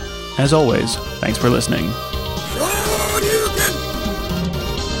time, as always, thanks for listening.